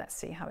off, but let's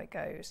see how it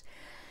goes.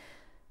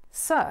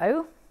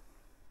 So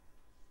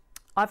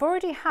I've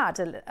already had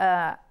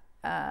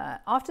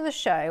after the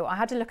show, I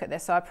had a look at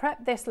this. So I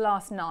prepped this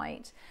last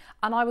night,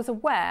 and I was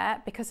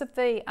aware, because of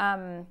the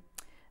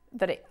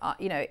that it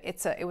you know,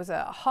 it was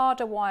a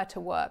harder wire to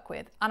work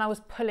with, and I was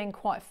pulling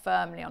quite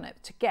firmly on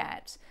it to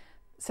get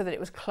so that it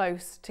was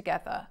close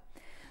together.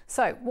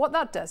 So what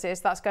that does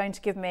is that's going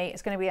to give me,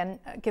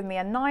 give me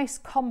a nice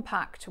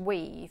compact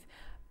weave,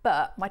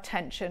 but my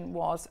tension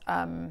was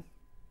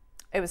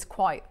it was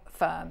quite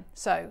firm.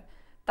 So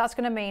that's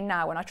going to mean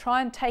now when I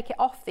try and take it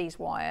off these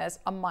wires,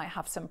 I might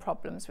have some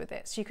problems with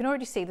it. So you can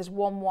already see there's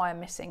one wire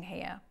missing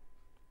here.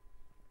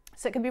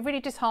 So it can be really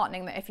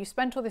disheartening that if you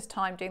spent all this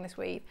time doing this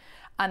weave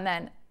and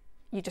then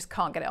you just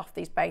can't get it off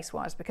these base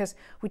wires, because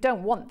we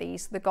don't want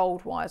the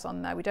gold wires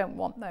on there. We don't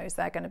want those.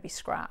 They're going to be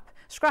scrap.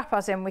 Scrap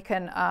as in we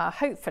can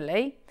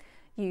hopefully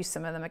use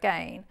some of them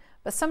again.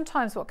 But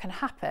sometimes what can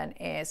happen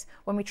is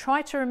when we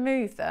try to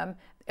remove them,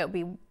 it'll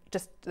be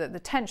just the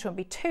tension will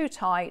be too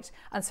tight,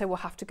 and so we'll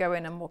have to go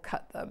in and we'll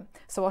cut them.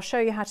 So I'll show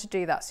you how to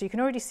do that. So you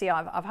can already see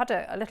I've had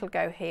a little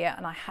go here,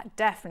 and I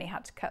definitely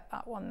had to cut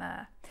that one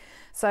there.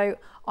 So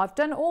I've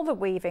done all the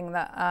weaving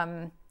that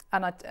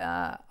and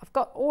I've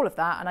got all of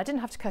that, and I didn't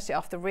have to cut it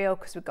off the reel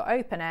because we've got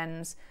open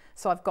ends,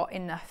 so I've got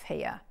enough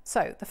here.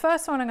 So the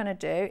first one I'm going to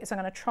do is I'm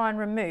going to try and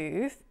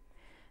remove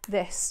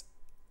this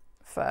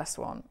first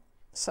one.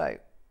 So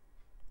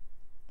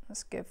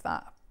let's give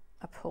that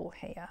a pull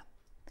here.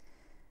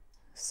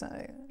 So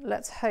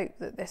let's hope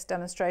that this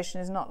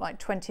demonstration is not like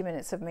 20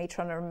 minutes of me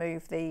trying to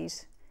remove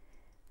these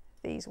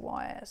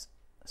wires.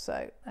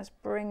 So let's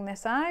bring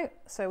this out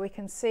so we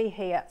can see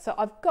here. So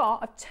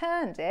I've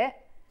turned it,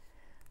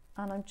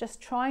 and I'm just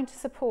trying to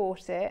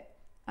support it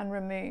and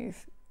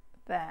remove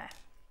there.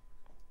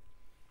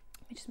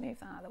 Let me just move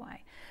that out of the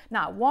way.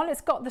 Now, while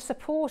it's got the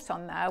support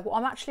on there, what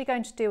I'm actually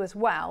going to do as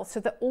well, so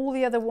that all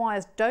the other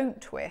wires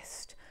don't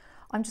twist,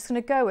 I'm just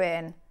going to go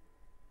in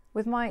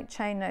with my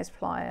chain nose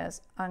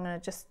pliers. I'm going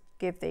to just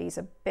give these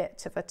a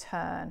bit of a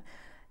turn,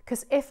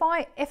 because if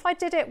I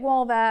did it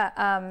while they're,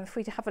 if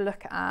we have a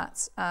look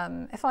at,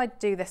 if I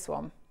do this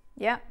one,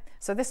 yeah.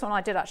 So this one I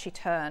did actually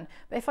turn,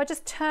 but if I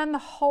just turn the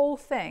whole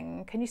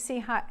thing, can you see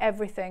how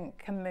everything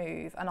can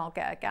move, and I'll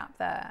get a gap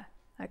there,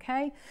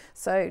 okay?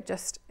 So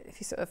just, if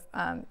you sort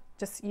of,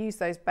 just use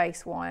those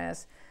base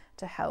wires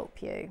to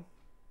help you.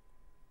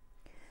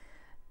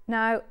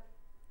 Now,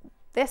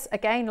 this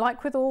again,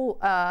 like with all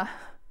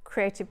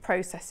creative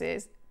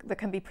processes, there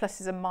can be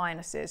pluses and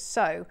minuses.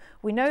 So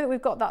we know that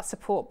we've got that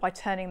support by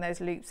turning those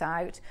loops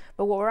out,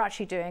 but what we're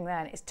actually doing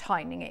then is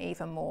tightening it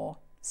even more.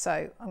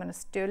 So I'm going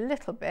to do a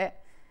little bit,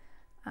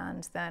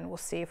 and then we'll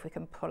see if we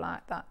can pull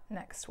out that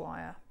next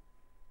wire.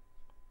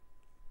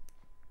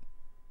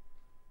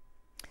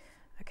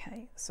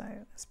 Okay, so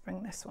let's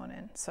bring this one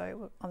in. So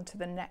we're onto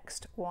the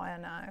next wire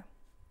now.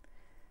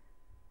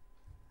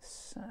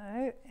 So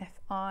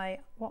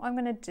what I'm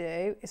going to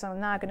do is I'm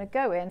now going to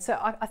go in. So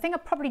I think I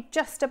probably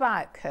just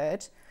about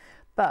could,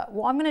 but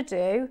what I'm going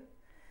to do,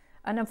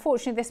 and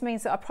unfortunately this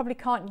means that I probably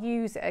can't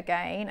use it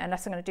again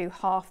unless I'm going to do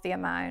half the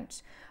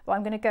amount, but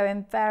I'm going to go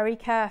in very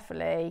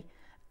carefully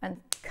and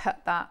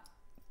cut that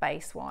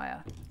base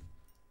wire.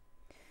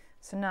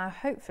 So now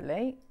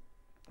hopefully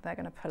they're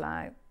going to pull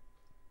out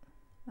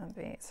and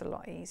it's a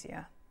lot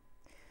easier.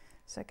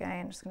 So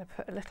again, just going to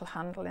put a little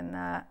handle in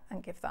there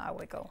and give that a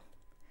wiggle.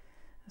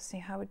 Let's see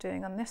how we're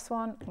doing on this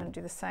one. I'm going to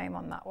do the same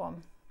on that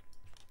one.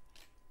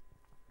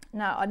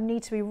 Now I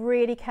need to be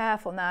really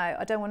careful now.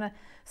 I don't want to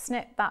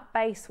snip that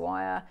base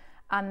wire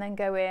and then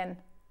go in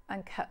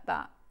and cut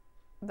that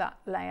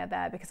layer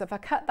there, because if I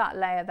cut that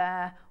layer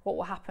there, what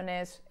will happen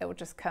is it will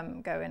just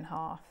go in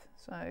half.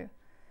 So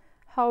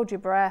hold your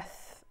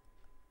breath.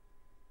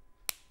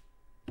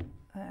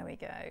 There we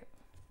go.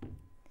 I'm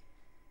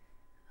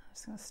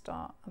just going to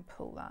start and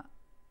pull that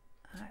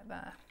out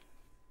there.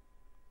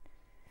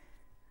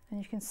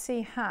 And you can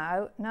see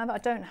how, now that I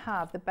don't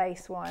have the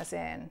base wires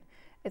in,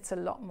 it's a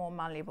lot more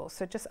malleable.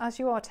 So just as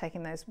you are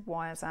taking those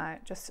wires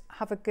out, just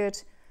have a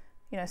good,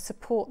 you know,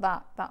 support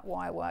that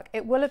wire work.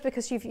 It will have,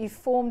 because you've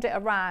formed it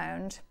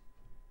around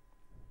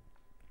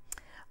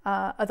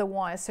other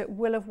wires, so it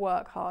will have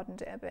work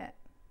hardened it a bit.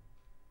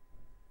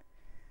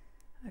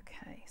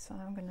 Okay, so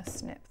I'm going to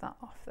snip that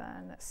off there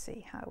and let's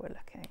see how we're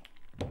looking.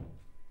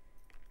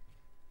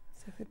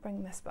 So if we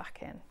bring this back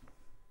in.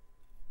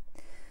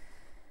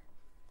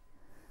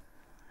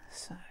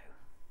 So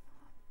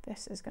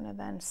this is going to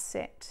then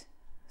sit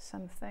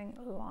something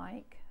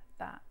like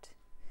that.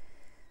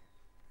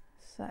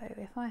 So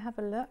if I have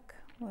a look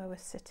where we're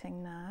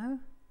sitting now,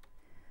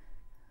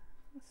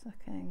 it's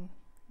looking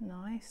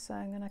nice. So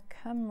I'm going to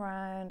come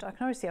round. I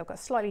can already see I've got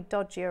a slightly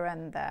dodgier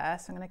end there,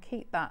 so I'm going to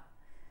keep that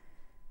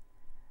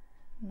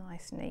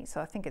nice neat.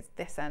 So I think it's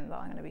this end that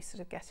I'm going to be sort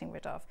of getting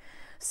rid of.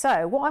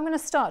 So what I'm going to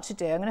start to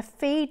do, I'm going to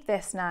feed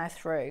this now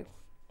through.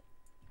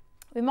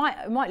 We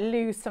might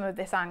lose some of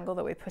this angle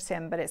that we put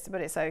in, but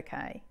it's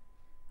okay.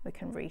 We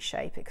can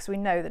reshape it because we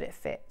know that it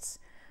fits.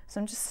 So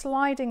I'm just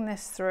sliding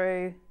this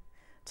through,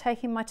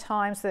 taking my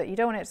time so that you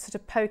don't want it sort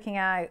of poking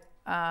out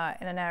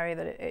in an area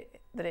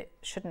that it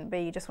shouldn't be.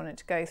 You just want it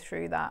to go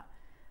through that.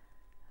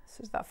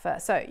 So that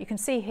first. So you can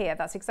see here,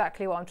 that's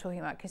exactly what I'm talking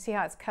about. You can see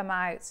how it's come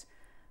out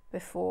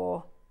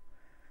before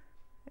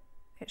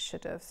it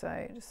should have.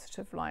 So just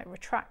sort of like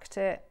retract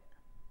it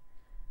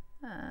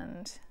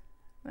and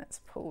let's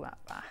pull that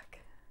back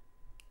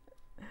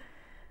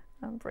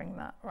and bring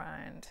that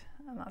round.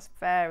 And that's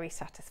very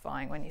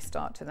satisfying when you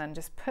start to then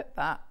just put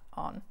that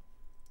on.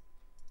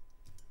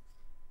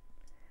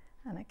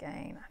 And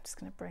again, I'm just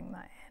going to bring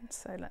that in.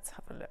 So let's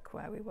have a look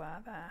where we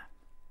were there.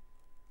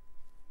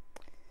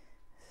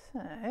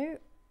 So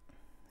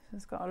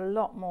it's got a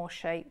lot more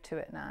shape to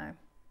it now.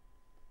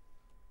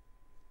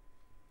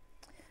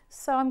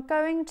 So I'm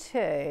going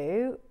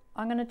to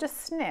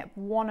just snip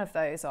one of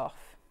those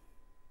off.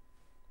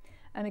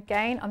 And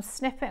again, I'm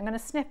going to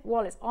snip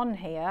while it's on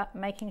here,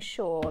 making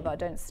sure that I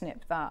don't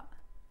snip that.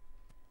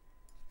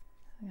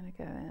 I'm going to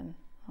go in,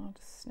 I'll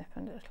just snip a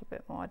little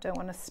bit more. I don't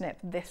want to snip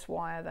this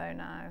wire though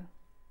now.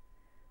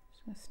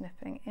 Just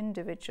snipping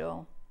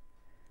individual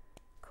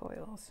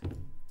coils.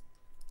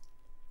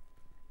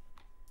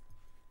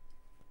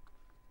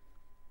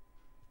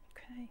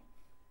 Okay.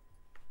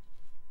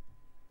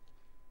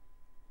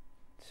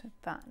 So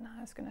that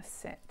now is going to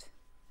sit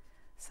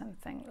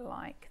something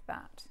like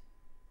that.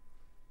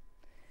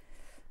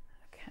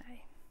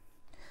 Okay,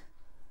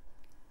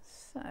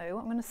 so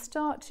what I'm going to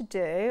start to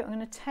do, I'm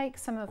going to take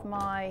some of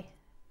my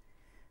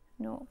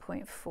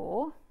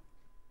 0.4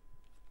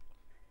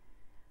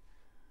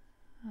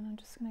 and I'm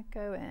just going to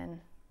go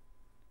in.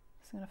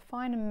 So I'm going to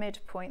find a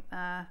midpoint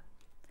there.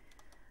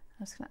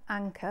 I'm just going to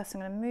anchor, so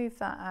I'm going to move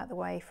that out of the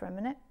way for a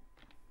minute.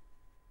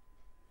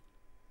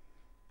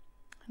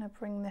 I'm going to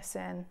bring this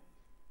in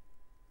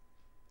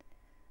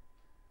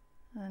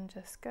and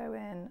just go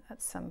in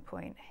at some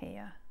point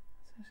here.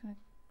 So I'm just going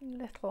to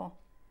little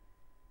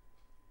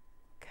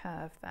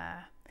curve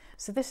there.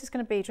 So this is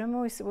going to be, do you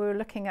remember we were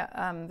looking at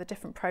the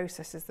different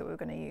processes that we were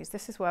going to use?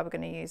 This is where we're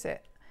going to use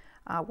it.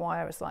 Our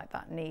wire is like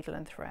that needle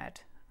and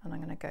thread, and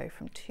I'm going to go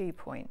from 2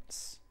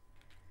 points.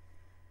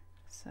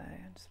 So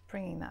I'm just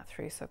bringing that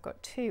through, so I've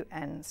got 2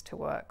 ends to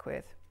work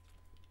with.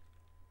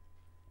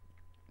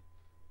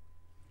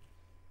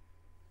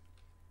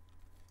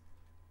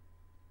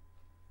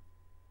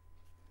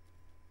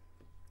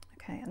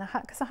 Okay, and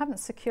because I haven't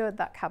secured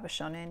that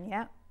cabochon in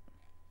yet,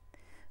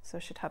 so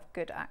I should have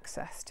good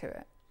access to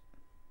it.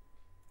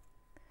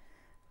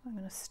 I'm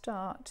going to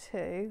start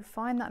to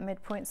find that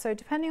midpoint. So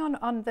depending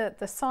on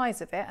the size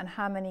of it and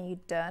how many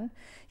you've done,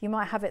 you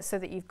might have it so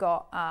that you've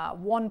got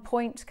 1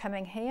 point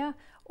coming here,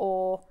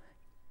 or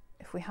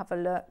if we have a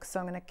look, so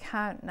I'm going to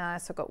count now.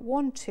 So I've got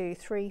 1, 2,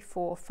 3,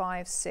 4,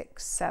 5,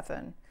 6,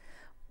 7.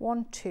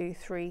 1, 2,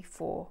 3,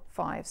 4,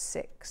 5,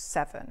 6,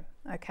 7.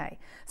 Okay,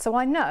 so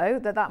I know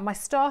that my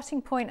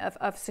starting point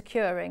of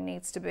securing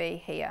needs to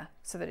be here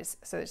so that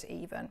it's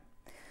even.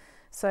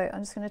 So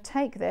I'm just going to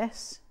take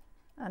this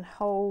and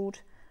hold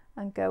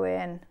and go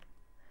in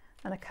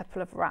and a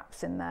couple of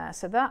wraps in there.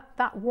 So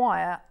that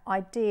wire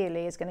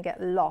ideally is going to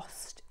get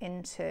lost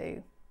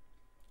into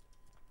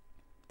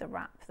the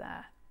wrap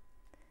there.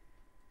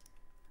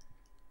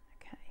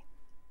 Okay.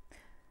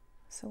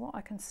 So what I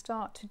can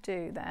start to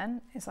do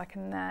then is I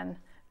can then,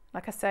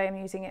 like I say, I'm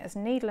using it as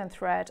needle and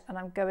thread, and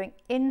I'm going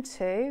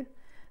into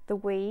the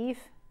weave,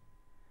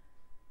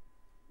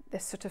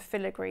 this sort of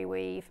filigree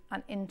weave,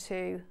 and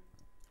into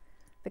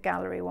the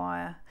gallery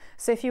wire.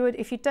 So if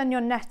you'd done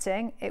your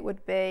netting, it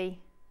would be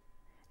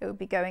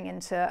going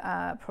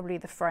into probably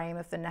the frame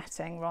of the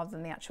netting rather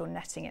than the actual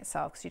netting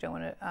itself, because you don't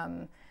want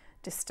to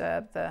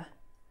disturb the,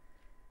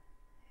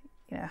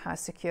 how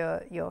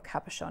secure your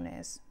cabochon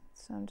is.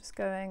 So I'm just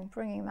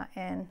bringing that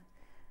in,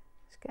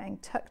 just getting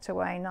tucked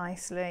away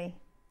nicely,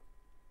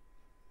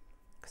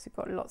 because you've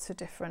got lots of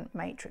different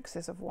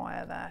matrices of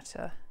wire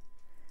there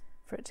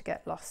for it to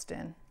get lost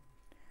in.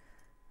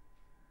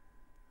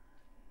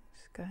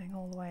 Going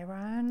all the way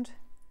around,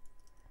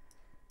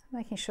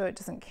 making sure it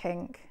doesn't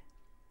kink,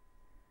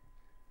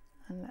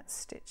 and let's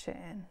stitch it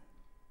in.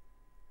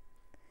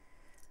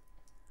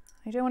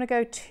 You don't want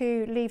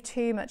to leave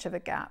too much of a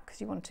gap,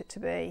 because you want it to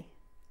be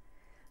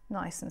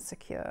nice and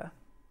secure.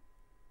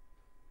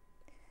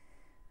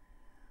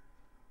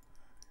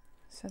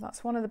 So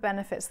that's one of the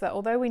benefits, that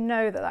although we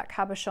know that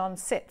cabochon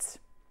sits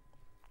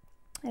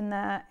in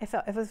there, if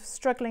I was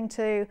struggling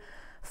to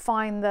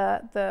find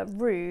the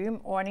room,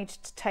 or I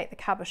needed to take the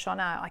cabochon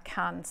out, I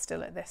can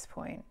still at this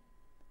point.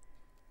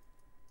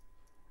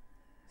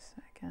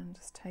 So again,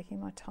 just taking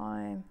my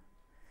time,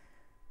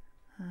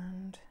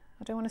 and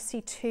I don't want to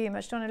see too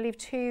much, don't want to leave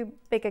too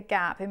big a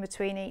gap in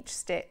between each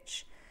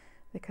stitch,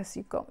 because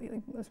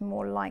it's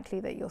more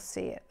likely that you'll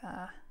see it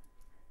there.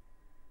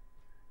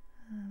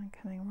 And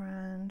coming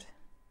around,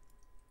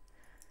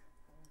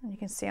 and you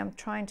can see I'm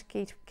trying to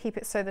keep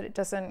it so that it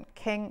doesn't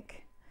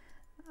kink,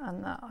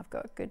 and that I've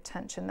got a good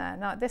tension there.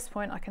 Now at this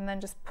point I can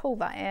then just pull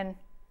that in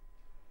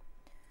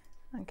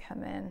and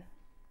come in,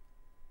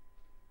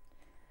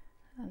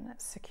 and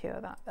let's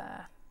secure that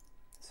there.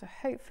 So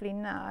hopefully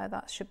now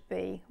that should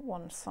be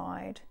one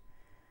side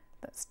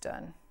that's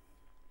done.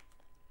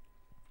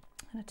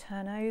 I'm going to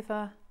turn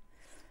over,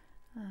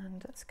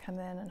 and let's come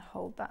in and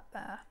hold that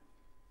there.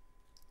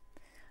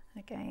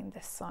 And again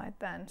this side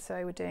then,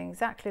 so we're doing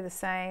exactly the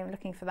same,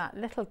 looking for that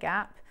little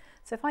gap.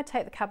 So if I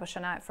take the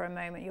cabochon out for a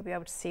moment, you'll be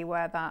able to see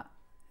where that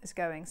is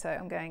going. So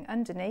I'm going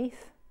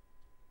underneath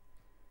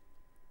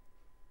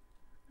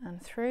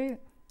and through,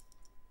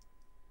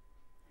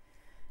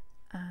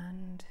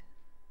 and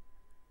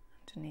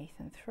underneath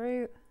and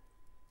through,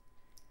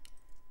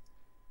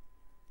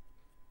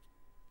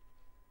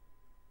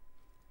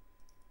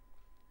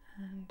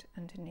 and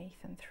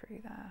underneath and through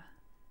there.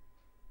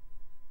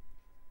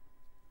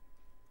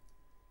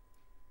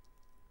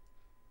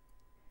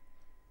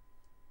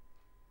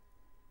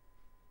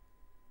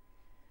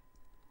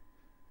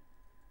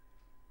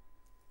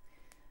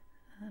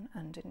 And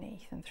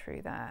underneath and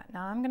through there.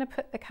 Now I'm going to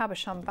put the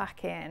cabochon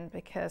back in,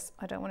 because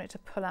I don't want it to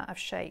pull out of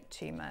shape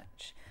too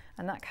much.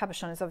 And that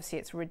cabochon is obviously,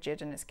 it's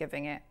rigid, and it's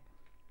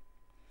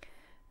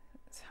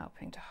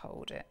helping to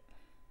hold it.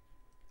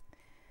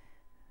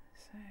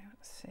 So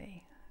let's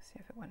see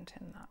if it went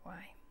in that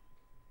way.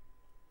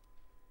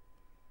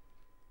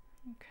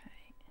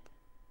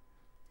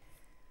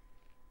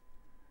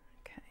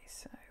 Okay,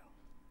 so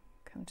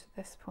come to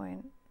this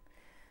point,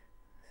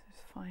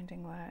 just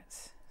finding where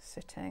it's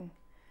sitting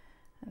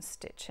and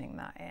stitching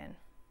that in.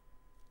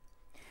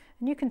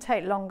 And you can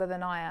take longer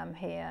than I am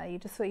here. You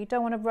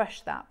don't want to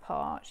rush that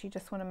part. You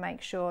just want to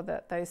make sure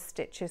that those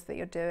stitches that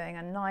you're doing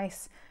are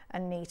nice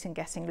and neat and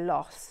getting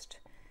lost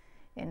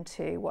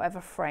into whatever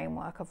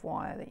framework of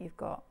wire that you've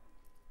got.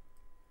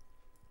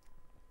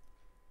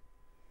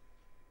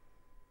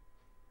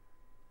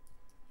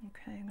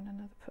 Okay, I'm going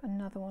to put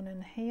another one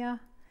in here,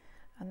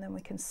 and then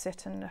we can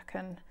sit and look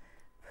and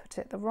put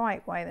it the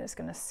right way that it's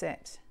going to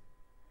sit,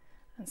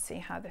 and see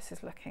how this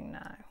is looking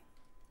now.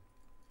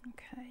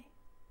 Okay,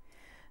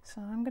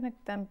 so I'm going to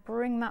then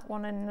bring that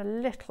one in a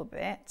little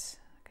bit.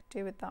 I could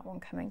do with that one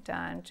coming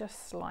down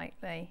just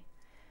slightly.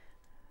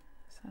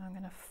 So I'm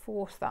going to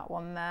force that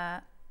one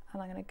there,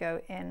 and I'm going to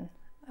go in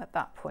at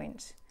that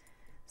point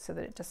so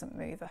that it doesn't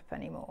move up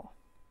anymore.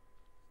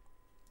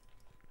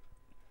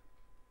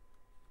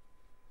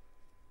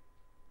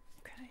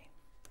 Okay,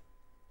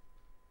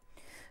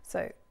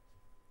 so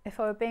if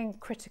I were being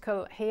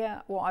critical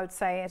here, what I would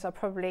say is I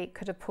probably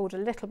could have pulled a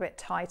little bit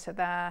tighter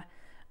there.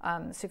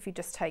 So if you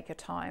just take your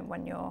time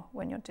when you're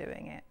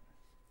doing it.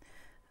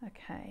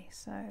 Okay,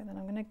 so then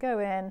I'm going to go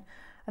in,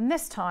 and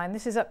this time,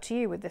 this is up to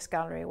you with this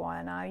gallery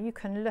wire now. You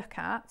can look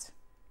at, so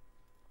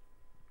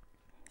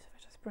if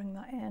I just bring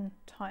that in,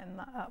 tighten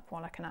that up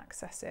while I can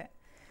access it.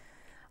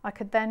 I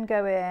could then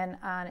go in,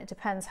 and it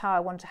depends how I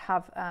want to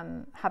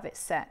have it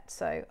set.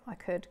 So I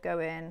could go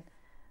in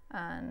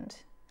and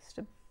sort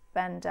of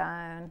bend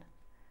down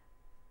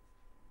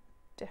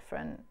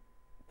different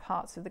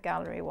parts of the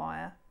gallery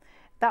wire.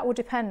 That will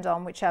depend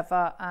on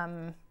whichever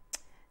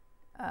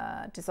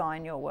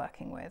design you're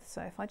working with.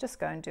 So if I just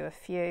go and do a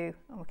few,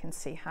 and we can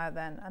see how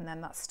then, and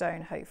then that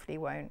stone hopefully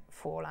won't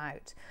fall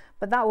out.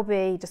 But that will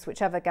be just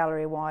whichever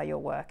gallery wire you're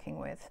working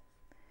with.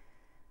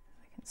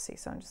 You can see,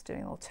 so I'm just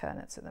doing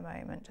alternates at the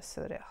moment just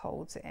so that it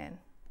holds it in.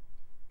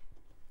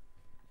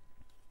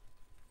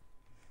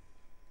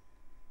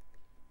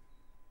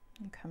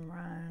 And come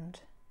round.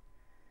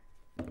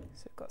 So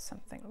we've got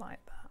something like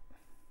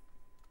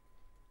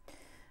that.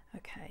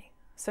 Okay.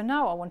 So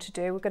now what I want to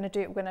do, we're going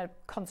to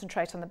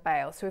concentrate on the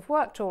bail. So we've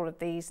worked all of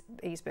these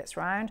bits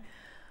round.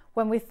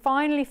 When we've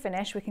finally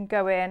finished, we can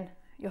go in.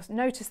 You'll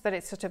notice that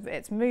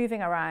it's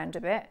moving around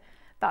a bit.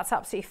 That's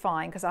absolutely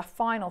fine, because our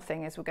final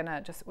thing is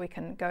we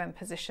can go and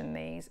position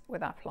these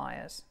with our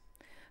pliers.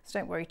 So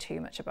don't worry too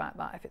much about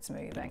that if it's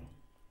moving.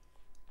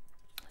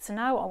 So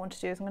now what I want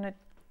to do is I'm going to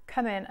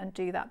come in and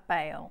do that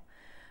bail.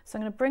 So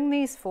I'm going to bring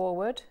these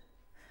forward.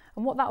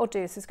 And what that will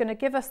do is it's going to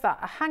give us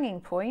a hanging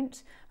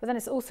point, but then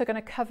it's also going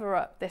to cover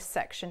up this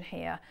section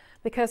here,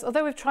 because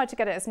although we've tried to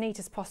get it as neat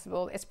as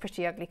possible, it's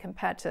pretty ugly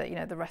compared to, you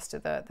know, the rest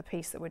of the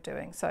piece that we're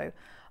doing. So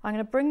I'm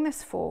going to bring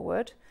this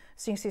forward.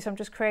 So you can see, so I'm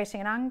just creating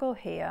an angle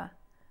here,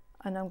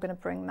 and I'm going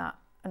to bring that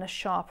and a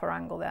sharper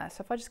angle there.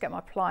 So if I just get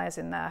my pliers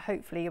in there,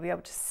 hopefully you'll be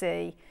able to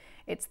see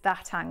it's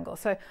that angle.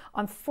 So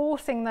I'm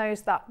forcing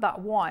that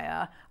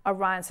wire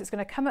around, so it's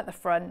going to come at the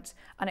front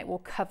and it will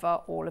cover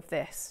all of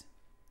this.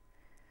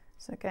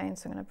 So again,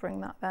 so I'm going to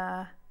bring that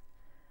there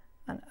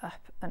and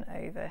up and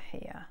over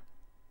here.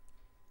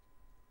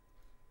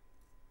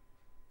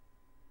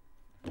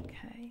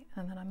 Okay,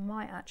 and then I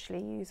might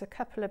actually use a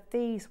couple of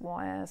these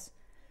wires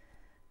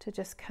to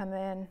just come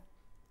in,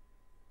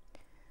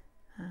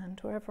 and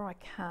wherever I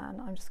can,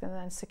 I'm just going to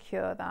then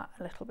secure that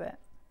a little bit.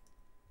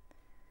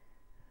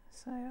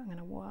 So I'm going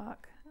to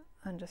work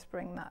and just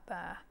bring that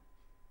there.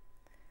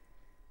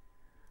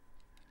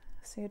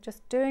 So you're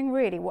just doing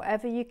really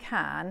whatever you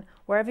can,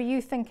 wherever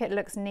you think it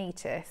looks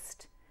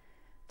neatest,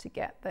 to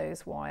get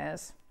those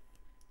wires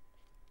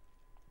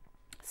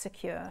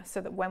secure,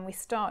 so that when we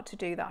start to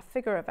do that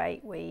figure of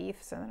 8 weave,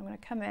 so then I'm going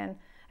to come in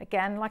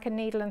again like a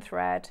needle and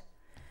thread,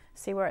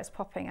 see where it's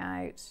popping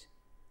out,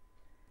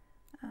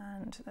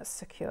 and let's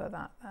secure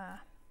that there.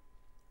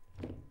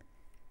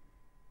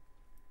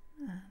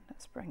 And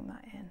let's bring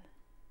that in.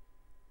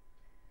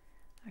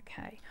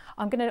 Okay,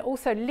 I'm going to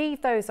also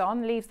leave those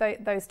on,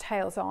 those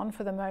tails on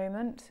for the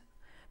moment,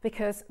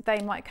 because they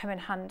might come in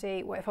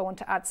handy if I want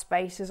to add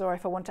spaces or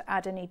if I want to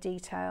add any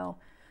detail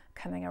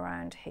coming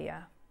around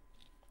here.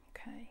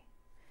 Okay,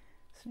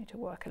 just need to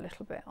work a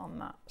little bit on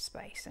that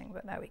spacing,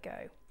 but there we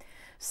go.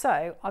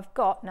 So I've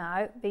got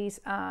now these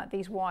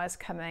wires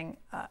coming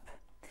up.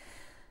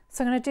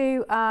 So I'm going to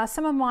do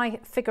some of my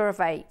figure of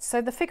 8.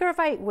 So the figure of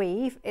 8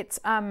 weave, it's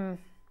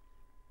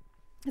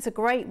a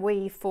great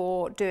weave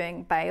for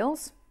doing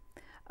bails,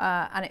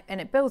 and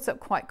it builds up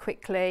quite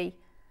quickly,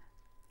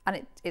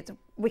 and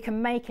we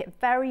can make it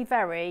very,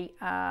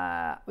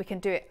 we can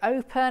do it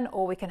open,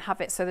 or we can have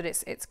it so that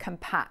it's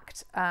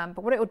compact.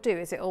 But what it will do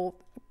is it'll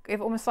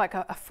give almost like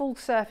a full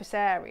surface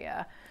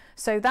area.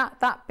 So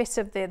that bit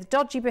of the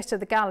dodgy bit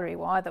of the gallery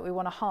wire that we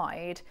want to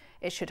hide,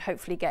 it should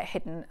hopefully get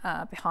hidden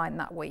behind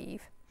that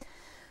weave.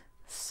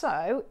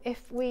 So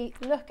if we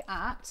look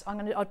at,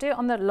 I'll do it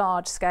on the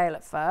large scale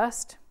at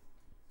first.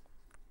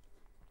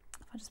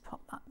 If I just pop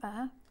that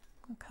there,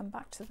 I'll come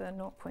back to the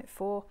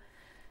 0.4.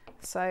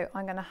 So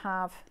I'm going to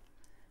have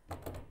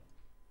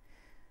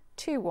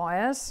 2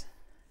 wires.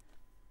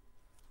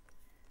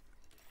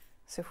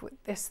 So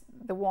if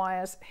the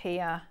wires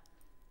here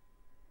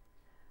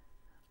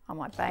are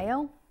my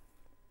bail,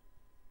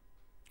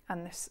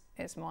 and this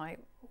is my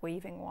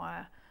weaving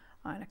wire,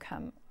 I'm going to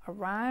come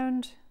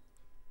around,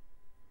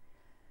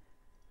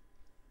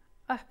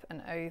 up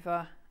and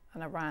over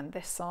and around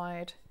this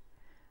side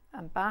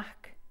and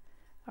back,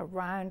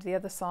 around the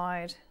other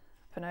side,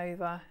 up and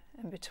over,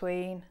 in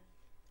between,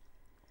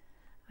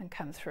 and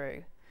come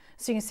through.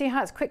 So you can see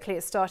how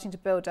it's starting to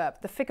build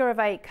up. The figure of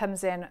 8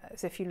 comes in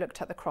as if you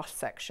looked at the cross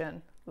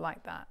section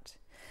like that.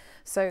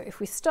 So if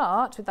we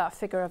start with that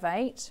figure of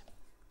 8,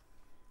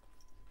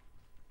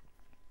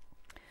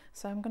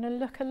 so I'm going to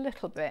look a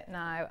little bit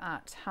now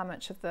at how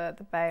much of the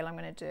bail I'm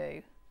going to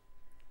do.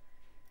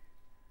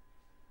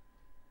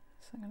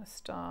 So I'm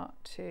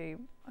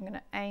going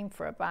to aim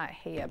for about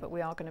here, but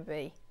we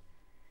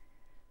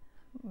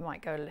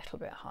might go a little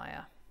bit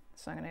higher.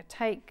 So I'm going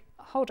to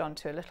hold on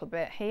to a little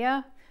bit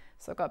here.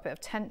 So I've got a bit of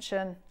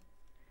tension.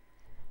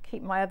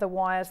 Keep my other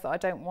wires that I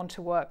don't want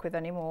to work with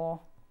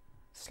anymore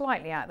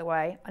slightly out of the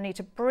way. I need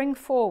to bring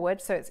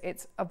forward, so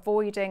it's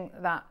avoiding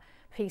that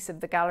piece of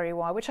the gallery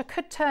wire, which I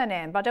could turn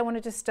in, but I don't want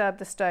to disturb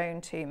the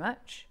stone too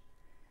much.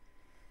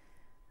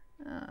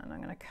 And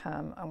I'm going to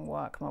come and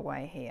work my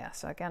way here.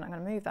 So again, I'm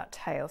going to move that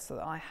tail so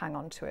that I hang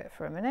on to it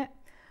for a minute.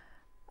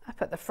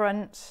 Up at the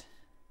front,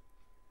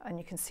 and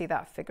you can see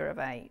that figure of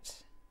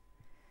 8.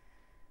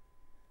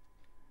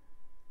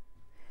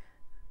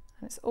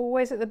 And it's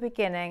always at the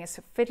beginning, it's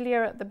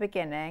fiddlier at the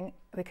beginning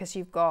because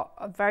you've got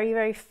a very,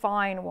 very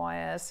fine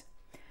wires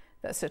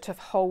that are sort of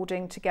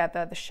holding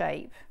together the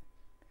shape.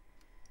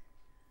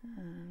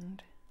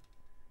 And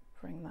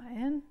bring that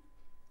in.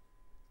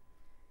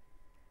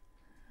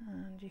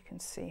 And you can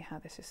see how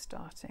this is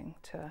starting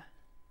to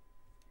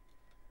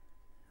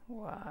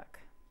work.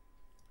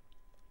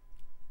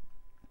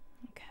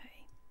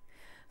 Okay,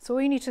 so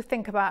all you need to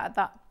think about at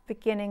that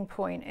beginning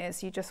point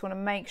is you just want to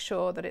make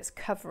sure that it's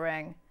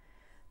covering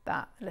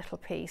that little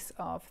piece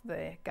of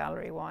the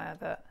gallery wire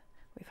that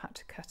we've had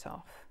to cut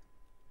off.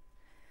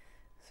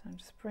 So I'm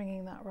just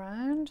bringing that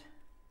round,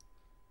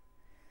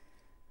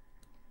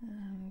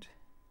 and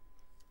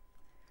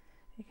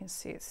you can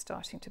see it's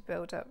starting to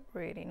build up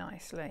really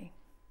nicely.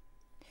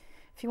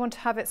 If you want to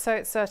have it so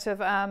it's sort of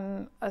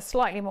a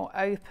slightly more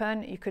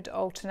open, you could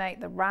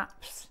alternate the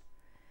wraps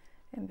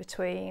in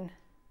between.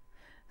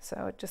 So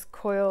I'd just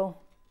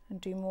coil and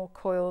do more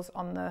coils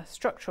on the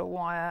structural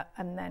wire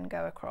and then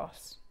go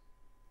across.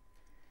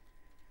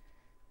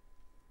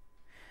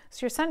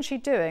 So you're essentially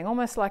doing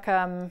almost like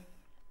a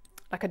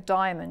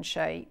diamond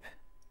shape.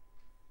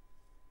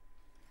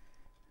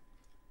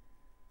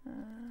 So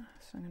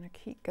I'm going to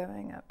keep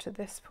going up to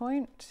this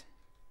point.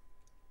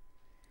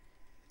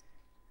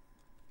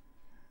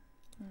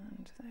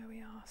 And there we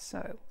are.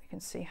 So you can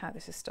see how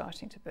this is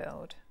starting to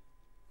build.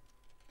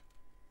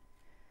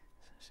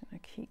 So I'm just going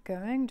to keep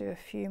going, do a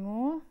few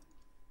more.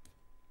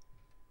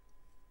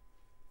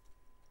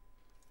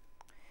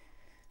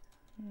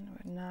 And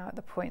we're now at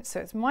the point,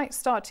 so it might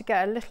start to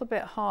get a little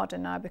bit harder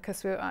now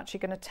because we're actually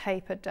going to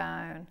taper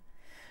down.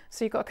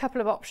 So you've got a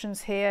couple of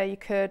options here. You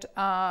could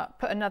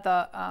put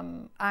another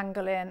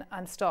angle in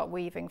and start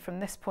weaving from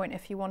this point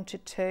if you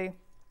wanted to.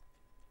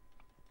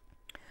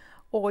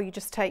 Or you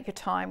just take your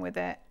time with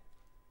it,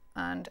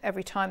 and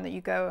every time that you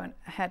go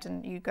ahead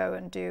and you go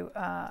and do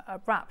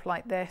a wrap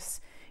like this,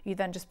 you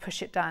then just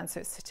push it down so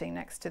it's sitting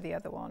next to the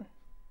other one.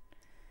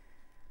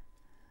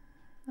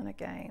 And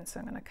again, so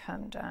I'm going to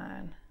come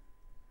down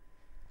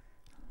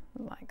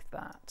like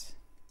that.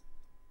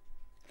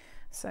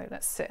 So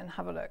let's sit and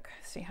have a look,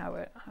 see how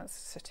it's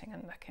sitting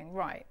and looking.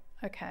 Right,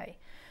 okay.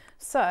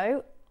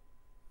 So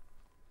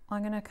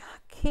I'm going to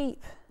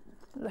keep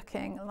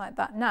looking like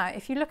that. Now,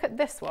 if you look at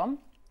this one,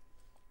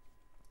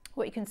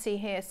 what you can see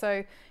here, so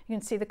you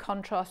can see the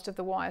contrast of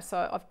the wire.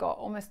 So I've got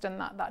almost done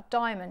that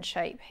diamond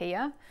shape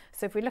here.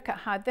 So if we look at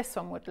how this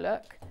one would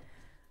look,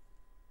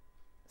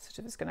 sort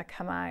of it's going to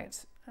come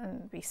out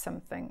and be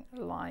something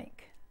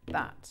like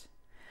that.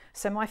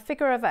 So my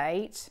figure of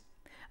 8,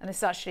 and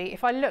this actually,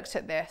 if I looked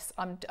at this,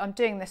 I'm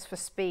doing this for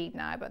speed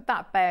now, but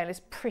that bail is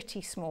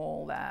pretty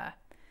small there.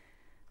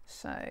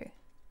 So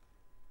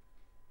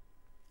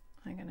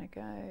I'm going to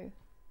go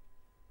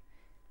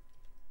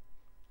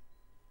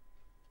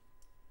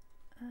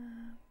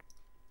and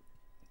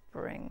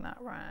bring that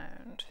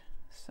round.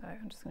 So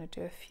I'm just going to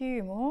do a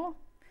few more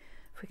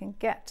if we can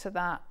get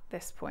to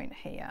this point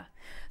here.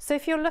 So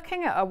if you're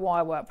looking at a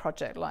wire work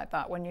project like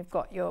that, when you've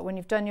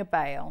done your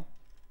bail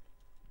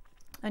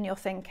and you're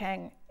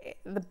thinking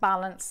the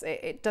balance,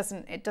 it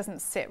doesn't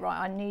sit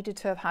right. I needed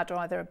to have had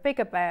either a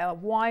bigger bail, a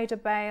wider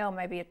bail,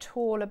 maybe a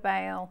taller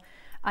bail,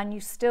 and you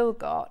still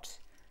got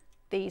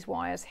these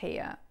wires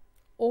here.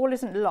 All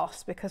isn't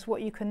lost, because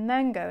what you can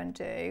then go and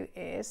do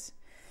is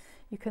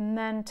you can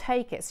then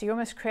take it, so you're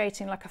almost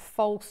creating like a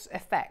false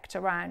effect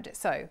around it.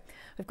 So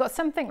we've got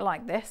something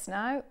like this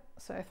now.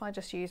 So if I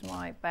just use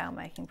my bail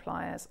making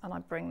pliers and I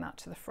bring that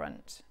to the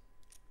front,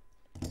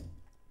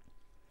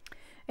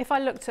 if I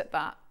looked at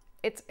that,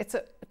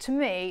 to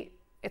me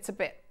it's a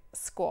bit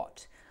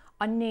squat.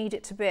 I need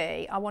it to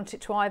be, I want it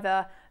to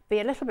either be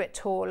a little bit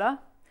taller,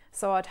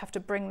 so I'd have to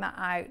bring that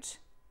out,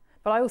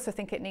 but I also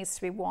think it needs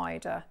to be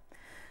wider.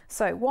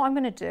 So what I'm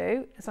going to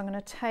do is I'm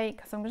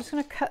just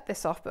going to cut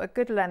this off, but a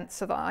good length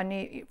so that I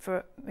need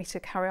for me to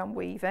carry on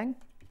weaving.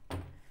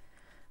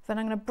 Then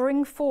I'm going to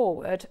bring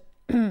forward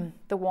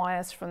the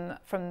wires from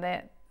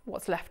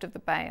what's left of the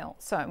bail.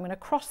 So I'm going to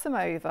cross them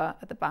over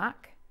at the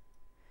back,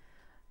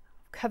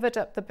 covered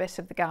up the bit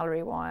of the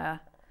gallery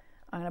wire.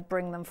 I'm going to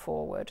bring them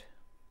forward.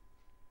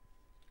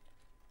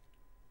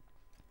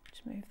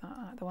 Just move that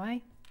out of the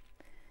way.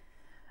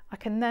 I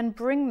can then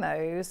bring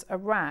those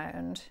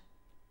around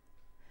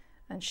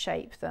and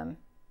shape them.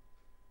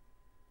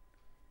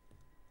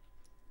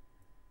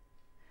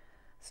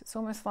 So it's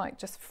almost like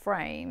just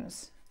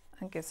frames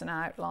and gives an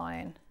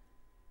outline.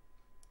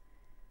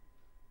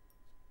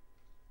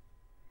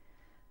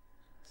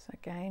 So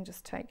again,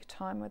 just take your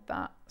time with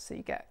that so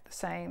you get the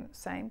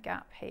same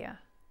gap here.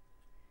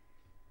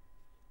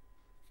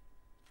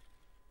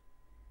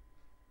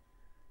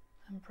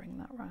 And bring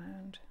that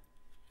round.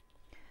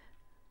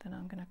 Then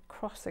I'm going to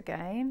cross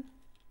again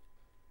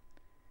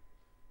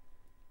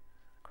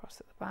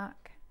across at the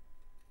back.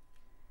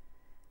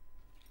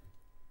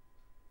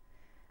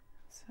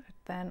 So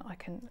then I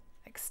can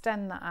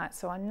extend that out,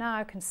 so I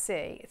now can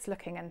see it's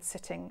looking and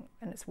sitting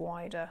and it's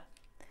wider.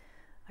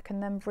 I can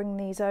then bring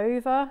these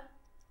over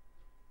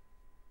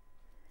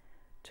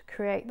to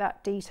create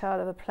that detail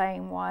of a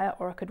plain wire,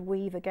 or I could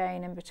weave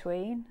again in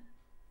between.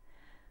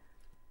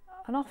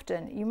 And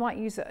often you might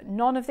use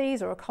none of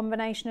these or a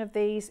combination of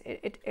these.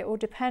 It will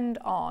depend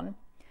on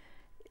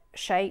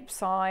shape,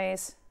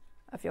 size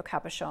of your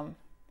cabochon.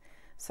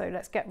 So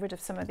let's get rid of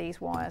some of these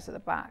wires at the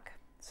back.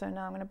 So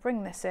now I'm going to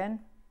bring this in.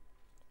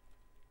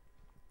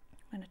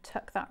 I'm going to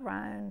tuck that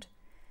round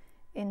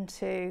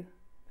into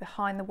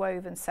behind the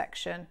woven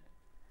section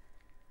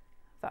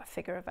of that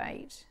figure of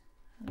 8.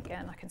 And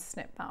again, I can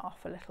snip that off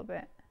a little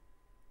bit.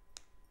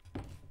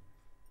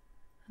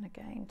 And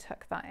again,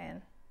 tuck that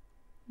in.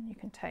 And you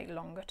can take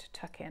longer to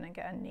tuck in and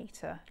get a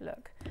neater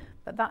look.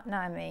 But that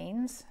now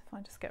means, if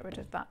I just get rid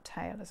of that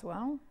tail as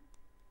well.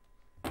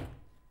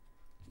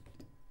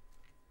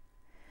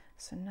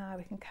 So now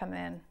we can come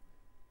in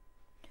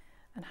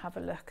and have a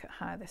look at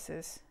how this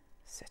is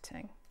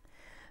sitting.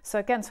 So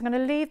again, so I'm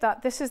going to leave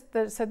that. This is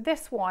so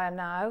this wire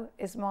now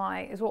is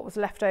what was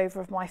left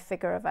over of my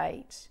figure of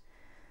 8.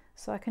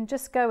 So I can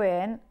just go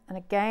in and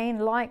again,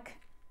 like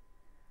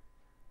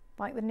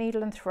the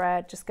needle and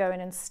thread, just go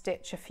in and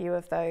stitch a few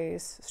of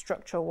those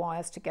structural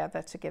wires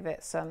together to give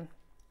it some,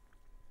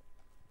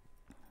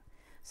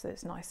 so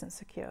it's nice and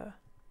secure.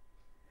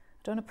 I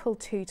don't want to pull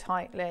too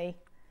tightly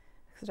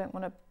because I don't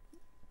want to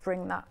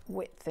bring that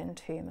width in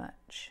too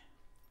much.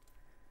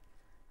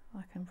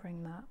 I can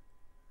bring that,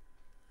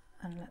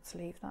 and let's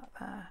leave that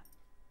there.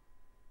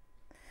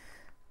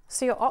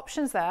 So your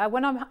options there,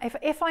 when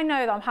if I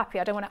know that I'm happy,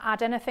 I don't want to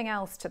add anything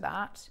else to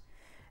that.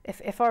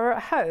 If I were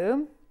at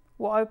home,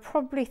 what I would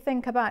probably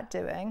think about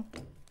doing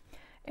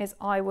is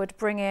I would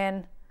bring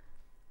in,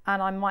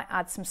 and I might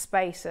add some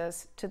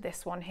spacers to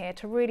this one here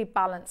to really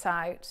balance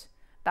out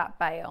that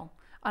bail.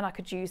 And I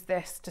could use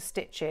this to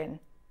stitch in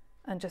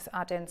and just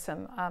add in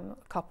some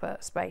copper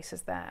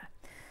spacers there.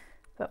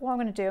 But what I'm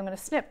going to do, I'm going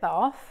to snip that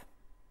off.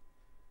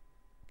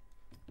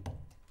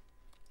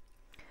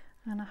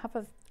 And I have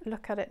a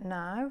look at it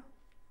now.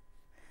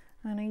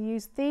 I'm going to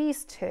use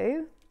these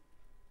two.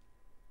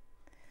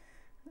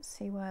 Let's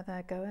see where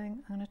they're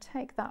going. I'm going to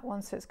take that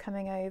one so it's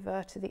coming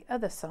over to the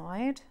other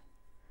side.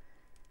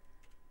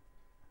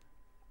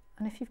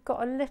 And if you've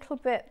got a little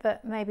bit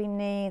that maybe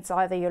needs,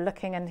 either you're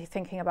looking and you're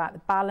thinking about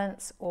the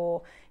balance,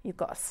 or you've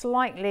got a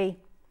slightly,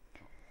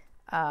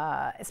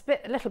 it's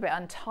a little bit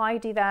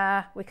untidy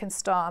there, we can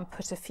start and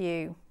put a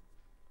few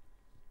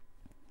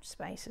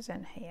spaces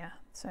in here.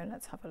 So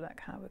let's have a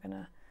look how we're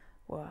going to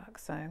work.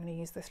 So I'm going to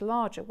use this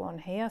larger one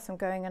here, so I'm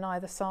going on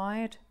either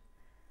side.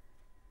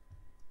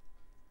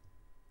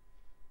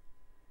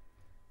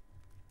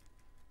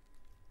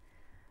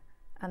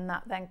 And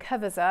that then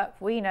covers up.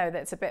 We know that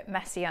it's a bit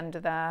messy under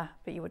there,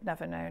 but you would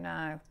never know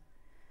now.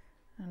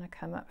 And I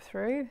come up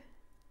through,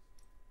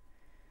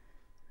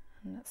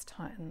 and let's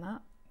tighten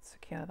that,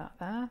 secure that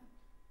there.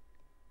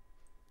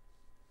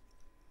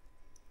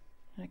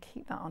 And I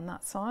keep that on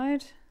that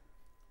side.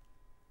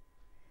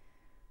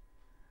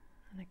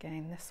 And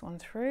again, this one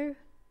through.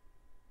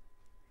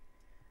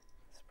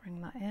 Let's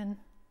bring that in.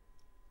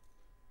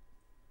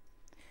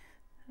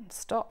 And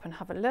stop and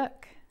have a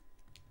look.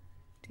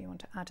 Do you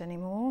want to add any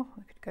more?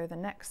 We could go the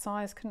next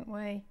size, couldn't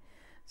we?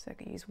 So I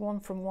could use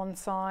one from one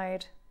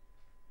side,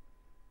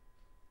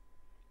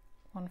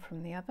 one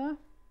from the other.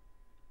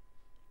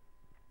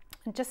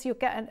 And just you'll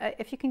get,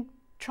 if you can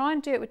try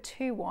and do it with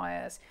 2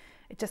 wires,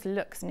 it just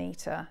looks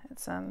neater.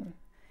 It's you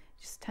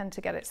just tend to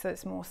get it so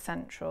it's more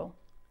central.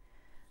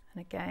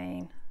 And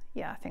again,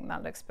 yeah, I think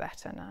that looks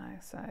better now.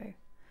 So I'm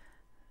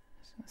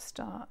just going to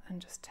start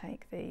and just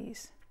take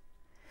these.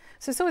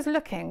 So it's always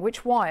looking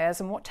which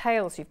wires and what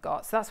tails you've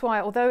got. So that's why,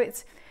 although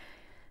it's,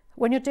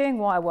 when you're doing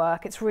wire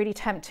work, it's really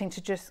tempting to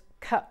just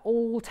cut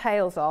all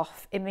tails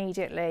off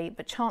immediately,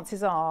 but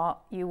chances are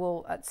you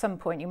will, at some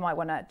point, you might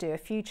want to do a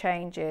few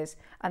changes,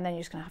 and then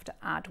you're just going to have to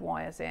add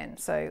wires in.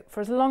 So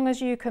for as long as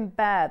you can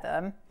bear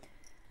them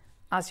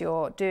as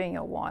you're doing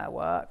your wire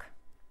work,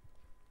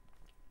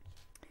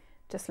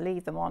 just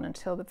leave them on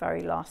until the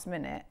very last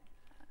minute,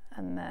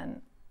 and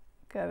then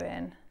go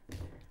in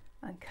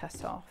and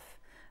cut off.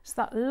 So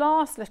that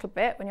last little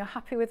bit, when you're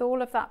happy with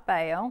all of that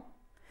bail,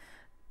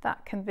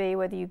 that can be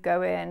whether you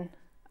go in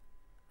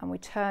and we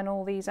turn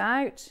all these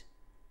out,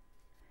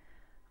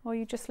 or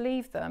you just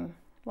leave them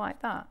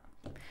like that.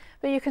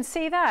 But you can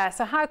see there,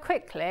 so how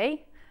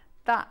quickly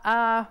that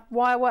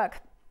wire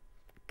work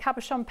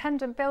cabochon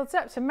pendant builds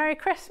up. So Merry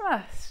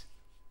Christmas!